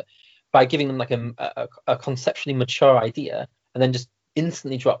by giving them a conceptually mature idea and then just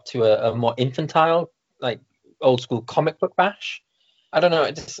instantly drop to a more infantile, old school comic book bash. I don't know.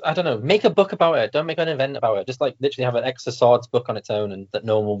 I don't know. Make a book about it. Don't make an event about it. Just literally have an Extra Swords book on its own and that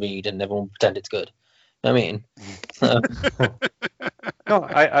no one will read and everyone will pretend it's good. You know what I mean? No,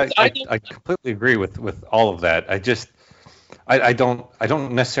 I completely agree with all of that. I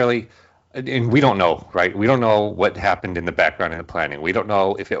don't necessarily, and we don't know, right? We don't know what happened in the background in the planning. We don't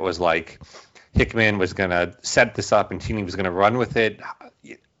know if it was like Hickman was going to set this up and Tini was going to run with it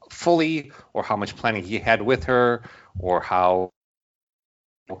fully, or how much planning he had with her, or how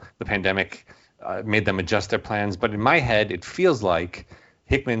the pandemic made them adjust their plans. But in my head, it feels like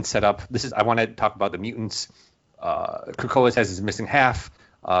Hickman set up, I want to talk about the mutants. Krakoa has his missing half.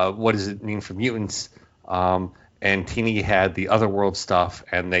 What does it mean for mutants? And Tini had the Otherworld stuff,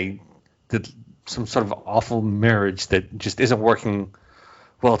 and they did some sort of awful marriage that just isn't working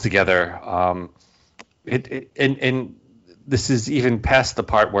well together. And this is even past the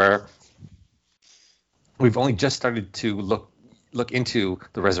part where we've only just started to look into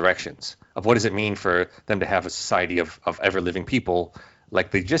the resurrections of what does it mean for them to have a society of ever living people. Like,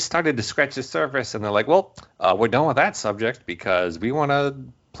 they just started to scratch the surface, and they're like, well, we're done with that subject because we want to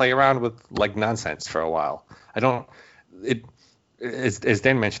play around with nonsense for a while. As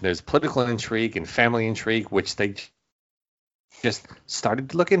Dan mentioned, there's political intrigue and family intrigue, which they just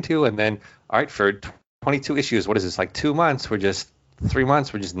started to look into, and then, all right, for 22 issues, what is this, 2 months? 3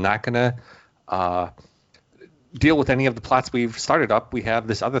 months, we're just not going to deal with any of the plots we've started up. We have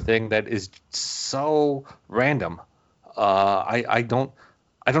this other thing that is so random. I don't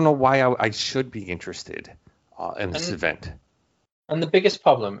know why I should be interested in this event. And the biggest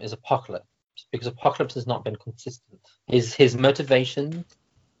problem is Apocalypse, because Apocalypse has not been consistent. His motivation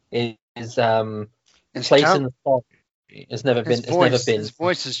is place in the story. It's never been. His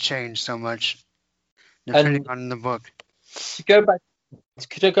voice has changed so much, depending on the book. To go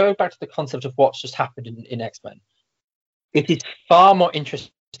back to the concept of what's just happened in X-Men, it is far more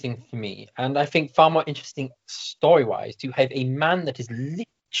interesting for me, and I think far more interesting story-wise, to have a man that is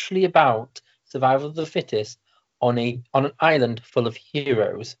literally about survival of the fittest on an island full of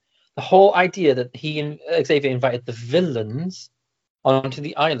heroes. The whole idea that he and Xavier invited the villains onto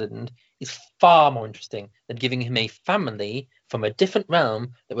the island is far more interesting than giving him a family from a different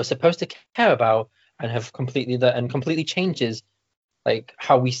realm that we're supposed to care about and have completely changes like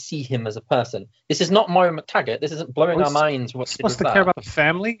how we see him as a person. This is not Moira McTaggart. This isn't blowing our minds. Are we What supposed to care about the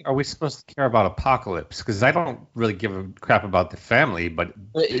family? Or are we supposed to care about Apocalypse? Because I don't really give a crap about the family, but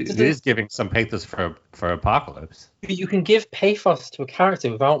it is giving some pathos for Apocalypse. You can give pathos to a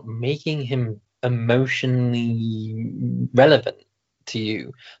character without making him emotionally relevant to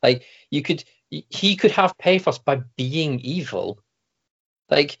you. Like he could have pathos by being evil.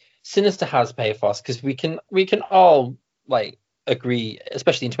 Like Sinister has pathos because we can all like agree,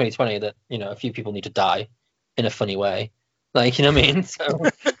 especially in 2020, that a few people need to die in a funny way. Like, you know what I mean? So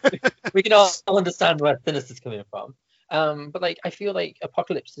we can all understand where Sinister's coming from. But like I feel like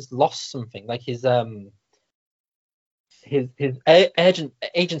Apocalypse has lost something. Like his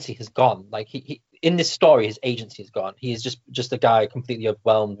agency has gone. Like he in this story, his agency is gone. He is just a guy completely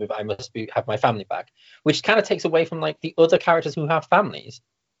overwhelmed with I must have my family back, which kind of takes away from like the other characters who have families.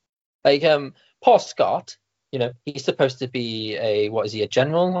 Like Paul Scott, he's supposed to be a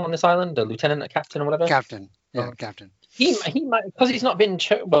general on this island, a lieutenant, a captain, or whatever. Captain, captain. He might, because he's not been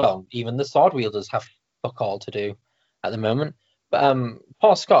well. Even the sword wielders have fuck all to do at the moment. But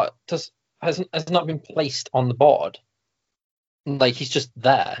Paul Scott has not been placed on the board. Like he's just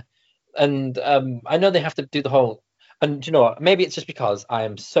there, and I know they have to do the whole. And you know what? Maybe it's just because I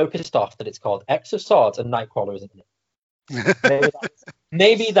am so pissed off that it's called X of Swords and Nightcrawler isn't it.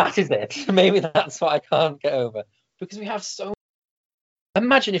 Maybe that is it. Maybe that's what I can't get over, because we have so.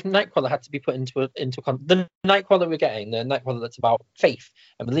 Imagine if Nightcrawler had to be put into the Nightcrawler we're getting, the Nightcrawler that's about faith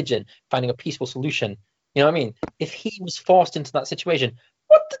and religion, finding a peaceful solution. You know what I mean? If he was forced into that situation,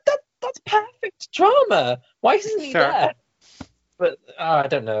 that's perfect drama. Why isn't he there? But I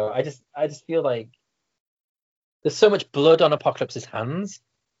don't know. I just feel like there's so much blood on Apocalypse's hands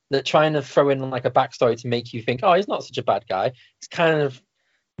that trying to throw in like a backstory to make you think, oh, he's not such a bad guy, it's kind of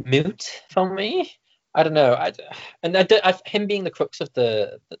moot for me. I don't know. Him being the crux of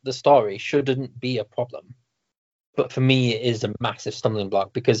the story shouldn't be a problem, but for me, it is a massive stumbling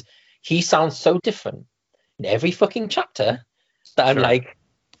block because he sounds so different in every fucking chapter that I'm like,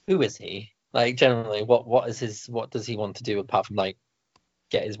 who is he? Like, generally, what does he want to do apart from like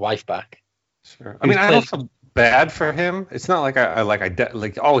get his wife back? Sure. I mean, I don't feel bad for him. It's not like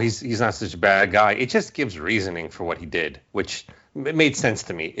he's not such a bad guy. It just gives reasoning for what he did, which it made sense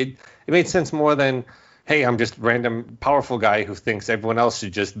to me. It made sense more than, hey, I'm just random powerful guy who thinks everyone else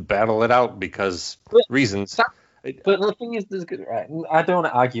should just battle it out because reasons. But the thing is, right, I don't want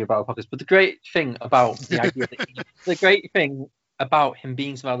to argue about Apocalypse, but the great thing about the idea the great thing about him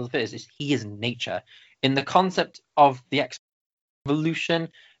being survival of the fittest is he is nature. In the concept of the evolution,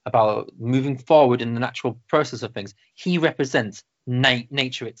 about moving forward in the natural process of things, he represents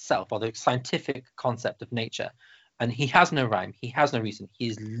nature itself, or the scientific concept of nature. And he has no rhyme, he has no reason, he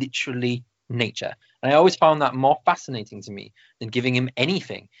is literally nature. And I always found that more fascinating to me than giving him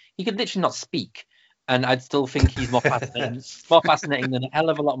anything. He could literally not speak, and I'd still think he's more fascinating than a hell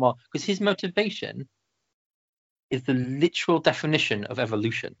of a lot more, because his motivation is the literal definition of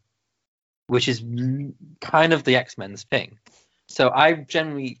evolution, which is kind of the X-Men's thing. So I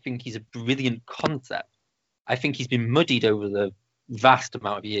generally think he's a brilliant concept. I think he's been muddied over the vast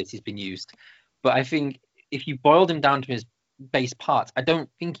amount of years he's been used. But I think if you boiled him down to his base parts, I don't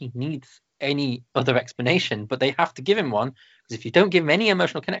think he needs any other explanation. But they have to give him one, because if you don't give him any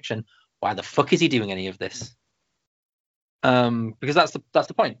emotional connection, why the fuck is he doing any of this? Because that's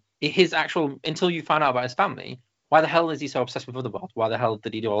the point. His actual, until you find out about his family, why the hell is he so obsessed with Otherworld? Why the hell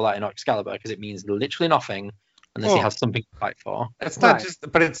did he do all that in Excalibur? Because it means literally nothing unless he has something to fight for. It's not just,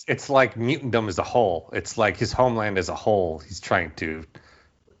 but it's like mutantdom as a whole. It's like his homeland as a whole. He's trying to,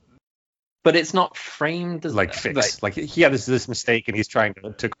 but it's not framed as like fix. Like he had this mistake and he's trying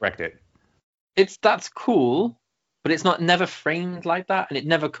to correct it. That's cool, but it's never framed like that, and it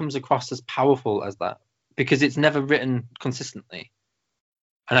never comes across as powerful as that because it's never written consistently.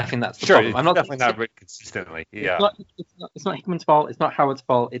 And I think that's the problem. I'm definitely not written consistently. Yeah, it's not Hickman's fault. It's not Howard's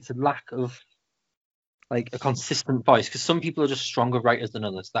fault. It's a lack of like a consistent voice, because some people are just stronger writers than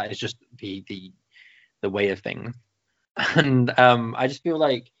others. That is just the way of things. And I just feel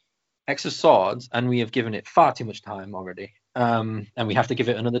like X of Swords, and we have given it far too much time already, and we have to give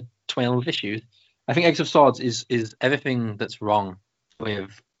it another 12 issues. I think X of Swords is everything that's wrong with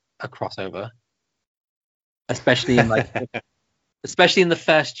a crossover, especially in especially in the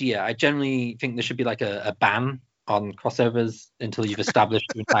first year. I generally think there should be like a ban on crossovers until you've established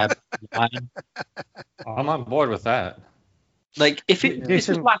the entire line. I'm on board with that. Like if this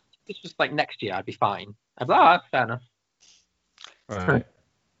was like next year, I'd be fine. I'd be like, fair enough. Right.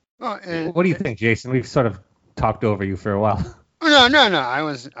 Well, What do you think, Jason? We've sort of talked over you for a while. No. I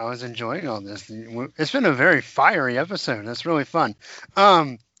was enjoying all this. It's been a very fiery episode. That's really fun.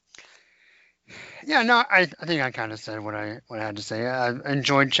 Yeah, no, I think I kind of said what I had to say. I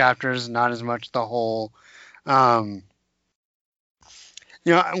enjoyed chapters, not as much the whole. Um,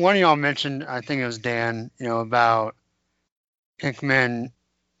 one of y'all mentioned, I think it was Dan, about Hickman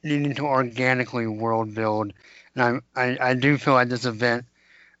needing to organically world build, and I do feel like this event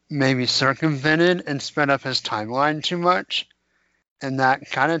maybe circumvented and sped up his timeline too much. And that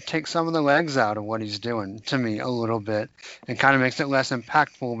kind of takes some of the legs out of what he's doing to me a little bit and kind of makes it less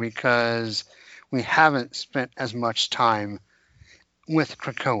impactful because we haven't spent as much time with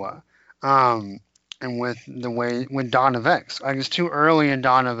Krakoa and with Dawn of X. Like, it's too early in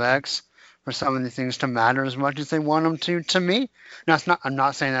Dawn of X for some of the things to matter as much as they want them to me. Now, I'm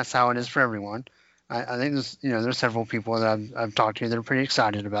not saying that's how it is for everyone. I think there's several people that I've talked to that are pretty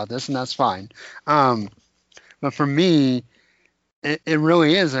excited about this, and that's fine. But for me, it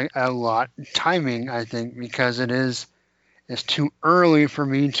really is a lot timing, I think, because it's too early for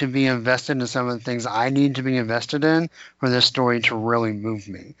me to be invested in some of the things I need to be invested in for this story to really move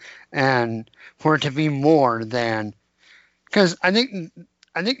me, and for it to be more than, because I think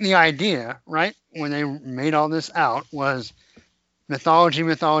the idea, right, when they made all this out was mythology.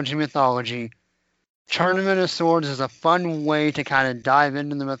 Tournament of Swords is a fun way to kind of dive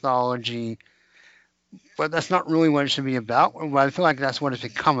into the mythology, but that's not really what it should be about. But I feel like that's what it's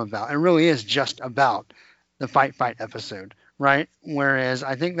become about. It really is just about the fight episode, right? Whereas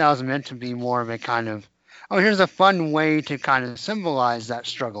I think that was meant to be more of a kind of, here's a fun way to kind of symbolize that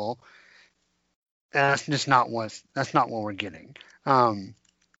struggle. And that's just not what we're getting. So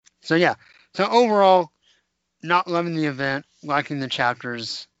overall, not loving the event, liking the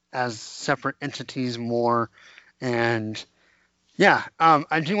chapters as separate entities more, and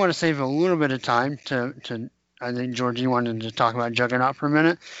I do want to save a little bit of time to I think, George, you wanted to talk about Juggernaut for a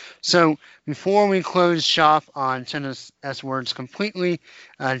minute. So before we close shop on 10 S words completely,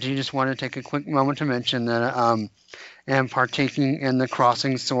 do you just want to take a quick moment to mention that I am partaking in the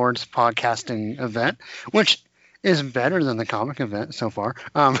Crossing Swords podcasting event, which is better than the comic event so far.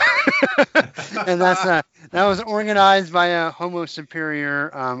 And that was organized by a Homo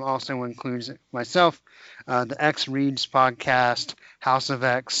Superior, also includes myself, the X Reads podcast, House of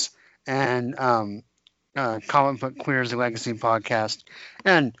X, and Comic Book Queers Legacy podcast.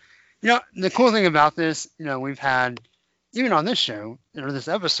 And the cool thing about this, we've had, even on this show, or this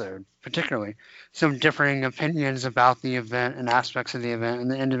episode particularly, some differing opinions about the event and aspects of the event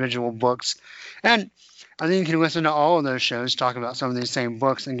and the individual books. And I think you can listen to all of those shows, talk about some of these same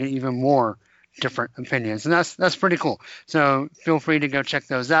books, and get even more different opinions. And that's pretty cool. So feel free to go check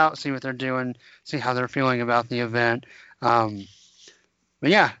those out, see what they're doing, see how they're feeling about the event. But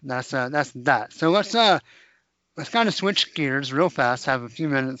yeah, that's that. So let's kind of switch gears real fast. Have a few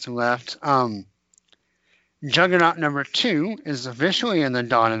minutes left. Juggernaut number 2 is officially in the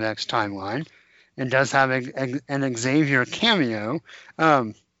Dawn of X timeline and does have an Xavier cameo.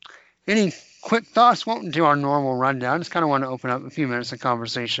 Any quick thoughts? Won't do our normal rundown. Just kind of want to open up a few minutes of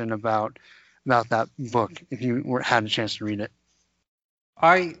conversation about that book if you had a chance to read it.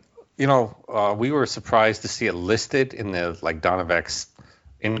 We were surprised to see it listed in the Dawn of X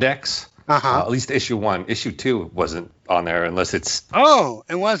index. At least issue 1. Issue 2 wasn't on there unless it's. Oh,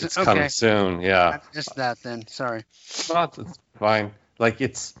 it wasn't. It's coming soon. Yeah. I missed that then. Sorry. Well, it's fine.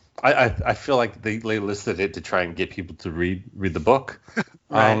 I feel like they listed it to try and get people to read the book.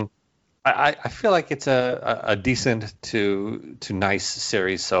 Right. I feel like it's a decent to nice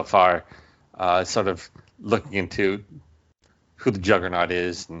series so far. Sort of looking into who the Juggernaut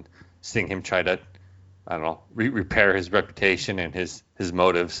is and seeing him try to, I don't know, repair his reputation and his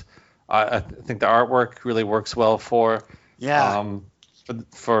motives. I think the artwork really works well for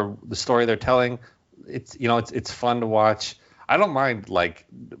for the story they're telling. It's fun to watch. I don't mind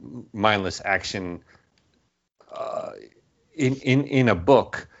mindless action in a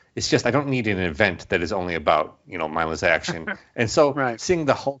book. It's just I don't need an event that is only about mindless action. And so seeing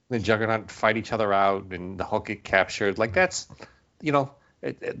the Hulk and the Juggernaut fight each other out and the Hulk get captured, that's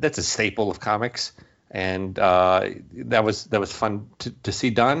that's a staple of comics, and that was fun to see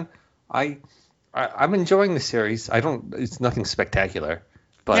done. I'm enjoying the series. It's nothing spectacular,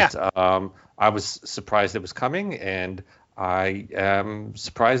 but I was surprised it was coming, and I am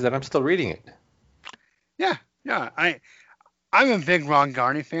surprised that I'm still reading it. Yeah. I'm a big Ron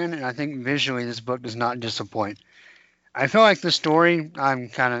Garney fan, and I think visually this book does not disappoint. I feel like the story, I'm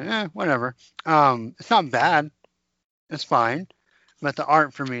kind of, whatever. It's not bad. It's fine. But the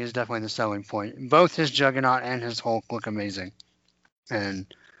art for me is definitely the selling point. Both his Juggernaut and his Hulk look amazing.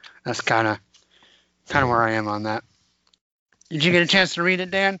 and that's kind of where I am on that. Did you get a chance to read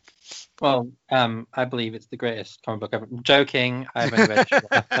it, Dan? Well, I believe it's the greatest comic book ever. I'm joking. I've only read issue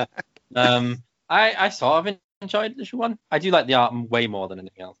one. I sort of enjoyed issue one. I do like the art way more than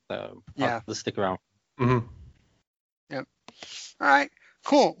anything else, so I'll stick around. Mm-hmm. Yep. All right.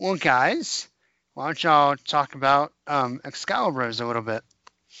 Cool. Well, guys, why don't y'all talk about Excaliburs a little bit?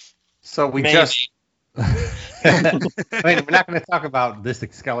 So we just. I mean, we're not going to talk about this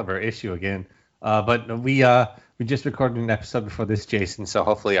Excalibur issue again, but we just recorded an episode before this, Jason. So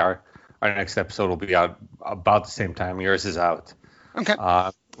hopefully our next episode will be out about the same time yours is out. Okay.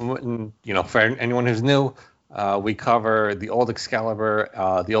 For anyone who's new, we cover the old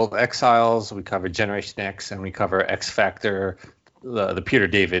Excalibur, the old Exiles. We cover Generation X, and we cover X Factor, the Peter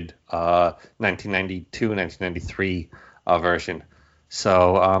David 1992, 1993 version.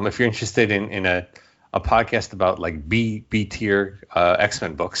 So if you're interested in a podcast about like B tier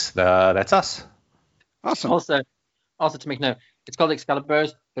X-Men books, that's us. Awesome. Also to make note, it's called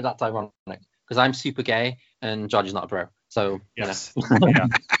Excaliburs, but that's ironic because I'm super gay and George is not a bro. So yes, yeah.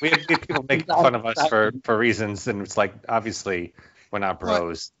 we have people make fun of us for reasons, and it's like obviously we're not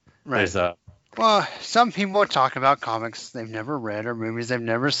bros. Right. There's a some people talk about comics they've never read or movies they've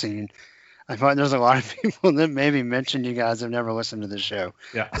never seen. I find there's a lot of people that maybe mentioned you guys have never listened to the show.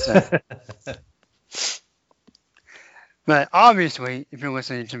 Yeah. So. But obviously, if you're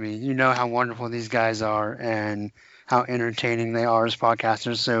listening to me, you know how wonderful these guys are and how entertaining they are as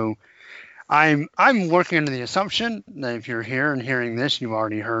podcasters. So I'm working under the assumption that if you're here and hearing this, you've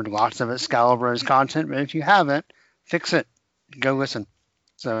already heard lots of Excalibur's content. But if you haven't, fix it. Go listen.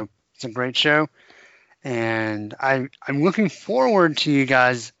 So it's a great show. And I'm looking forward to you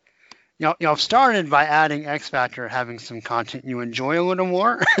guys. Y'all started by adding X Factor, having some content you enjoy a little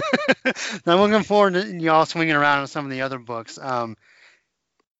more. I'm looking forward to y'all swinging around on some of the other books. And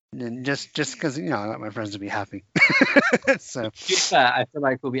just because I want my friends to be happy. So to be fair, I feel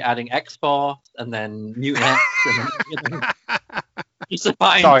like we'll be adding X-Force and then Mutant X. And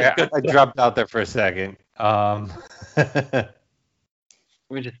then, sorry, I dropped out there for a second.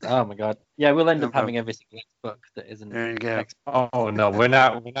 We just, oh my god, yeah, we'll end up having every single book that isn't. There you go. Oh no, we're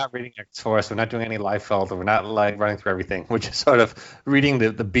not reading X-Force. We're not doing any Liefeld. We're not like running through everything. We're just sort of reading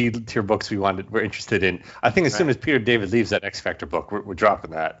the B tier books we're interested in. I think as soon as Peter David leaves that X Factor book, we're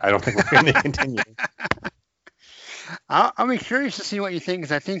dropping that. I don't think we're going to continue. I'll be curious to see what you think,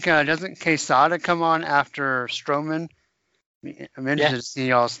 because I think doesn't Quesada come on after Strowman? I'm interested to see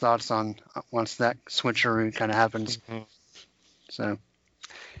y'all's thoughts on once that switcheroo kind of happens. Mm-hmm. So.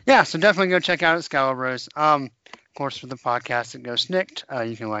 Yeah, so definitely go check out Excaliburs. Of course, for the podcast, it goes Snicked.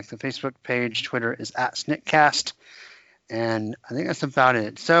 You can like the Facebook page. Twitter is @SnickCast. And I think that's about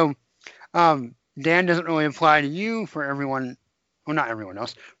it. So Dan doesn't really apply to you. For everyone, well, not everyone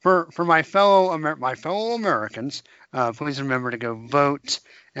else. For my fellow Americans, please remember to go vote.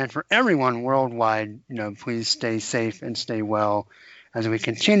 And for everyone worldwide, please stay safe and stay well as we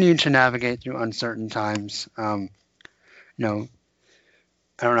continue to navigate through uncertain times.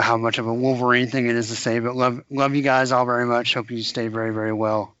 I don't know how much of a Wolverine thing it is to say, but love you guys all very much. Hope you stay very, very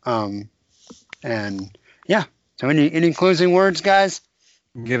well. And yeah. So any closing words, guys?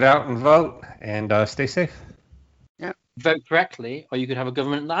 Get out and vote and stay safe. Yeah. Vote correctly, or you could have a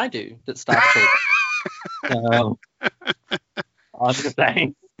government that I do that starts I'm just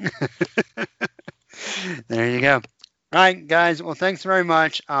saying. There you go. All right, guys. Well, thanks very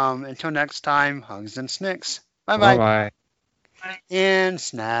much. Until next time, hugs and snicks. Bye-bye. Bye-bye. And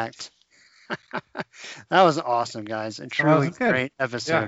snacked. That was awesome, guys. A truly great episode. Yeah.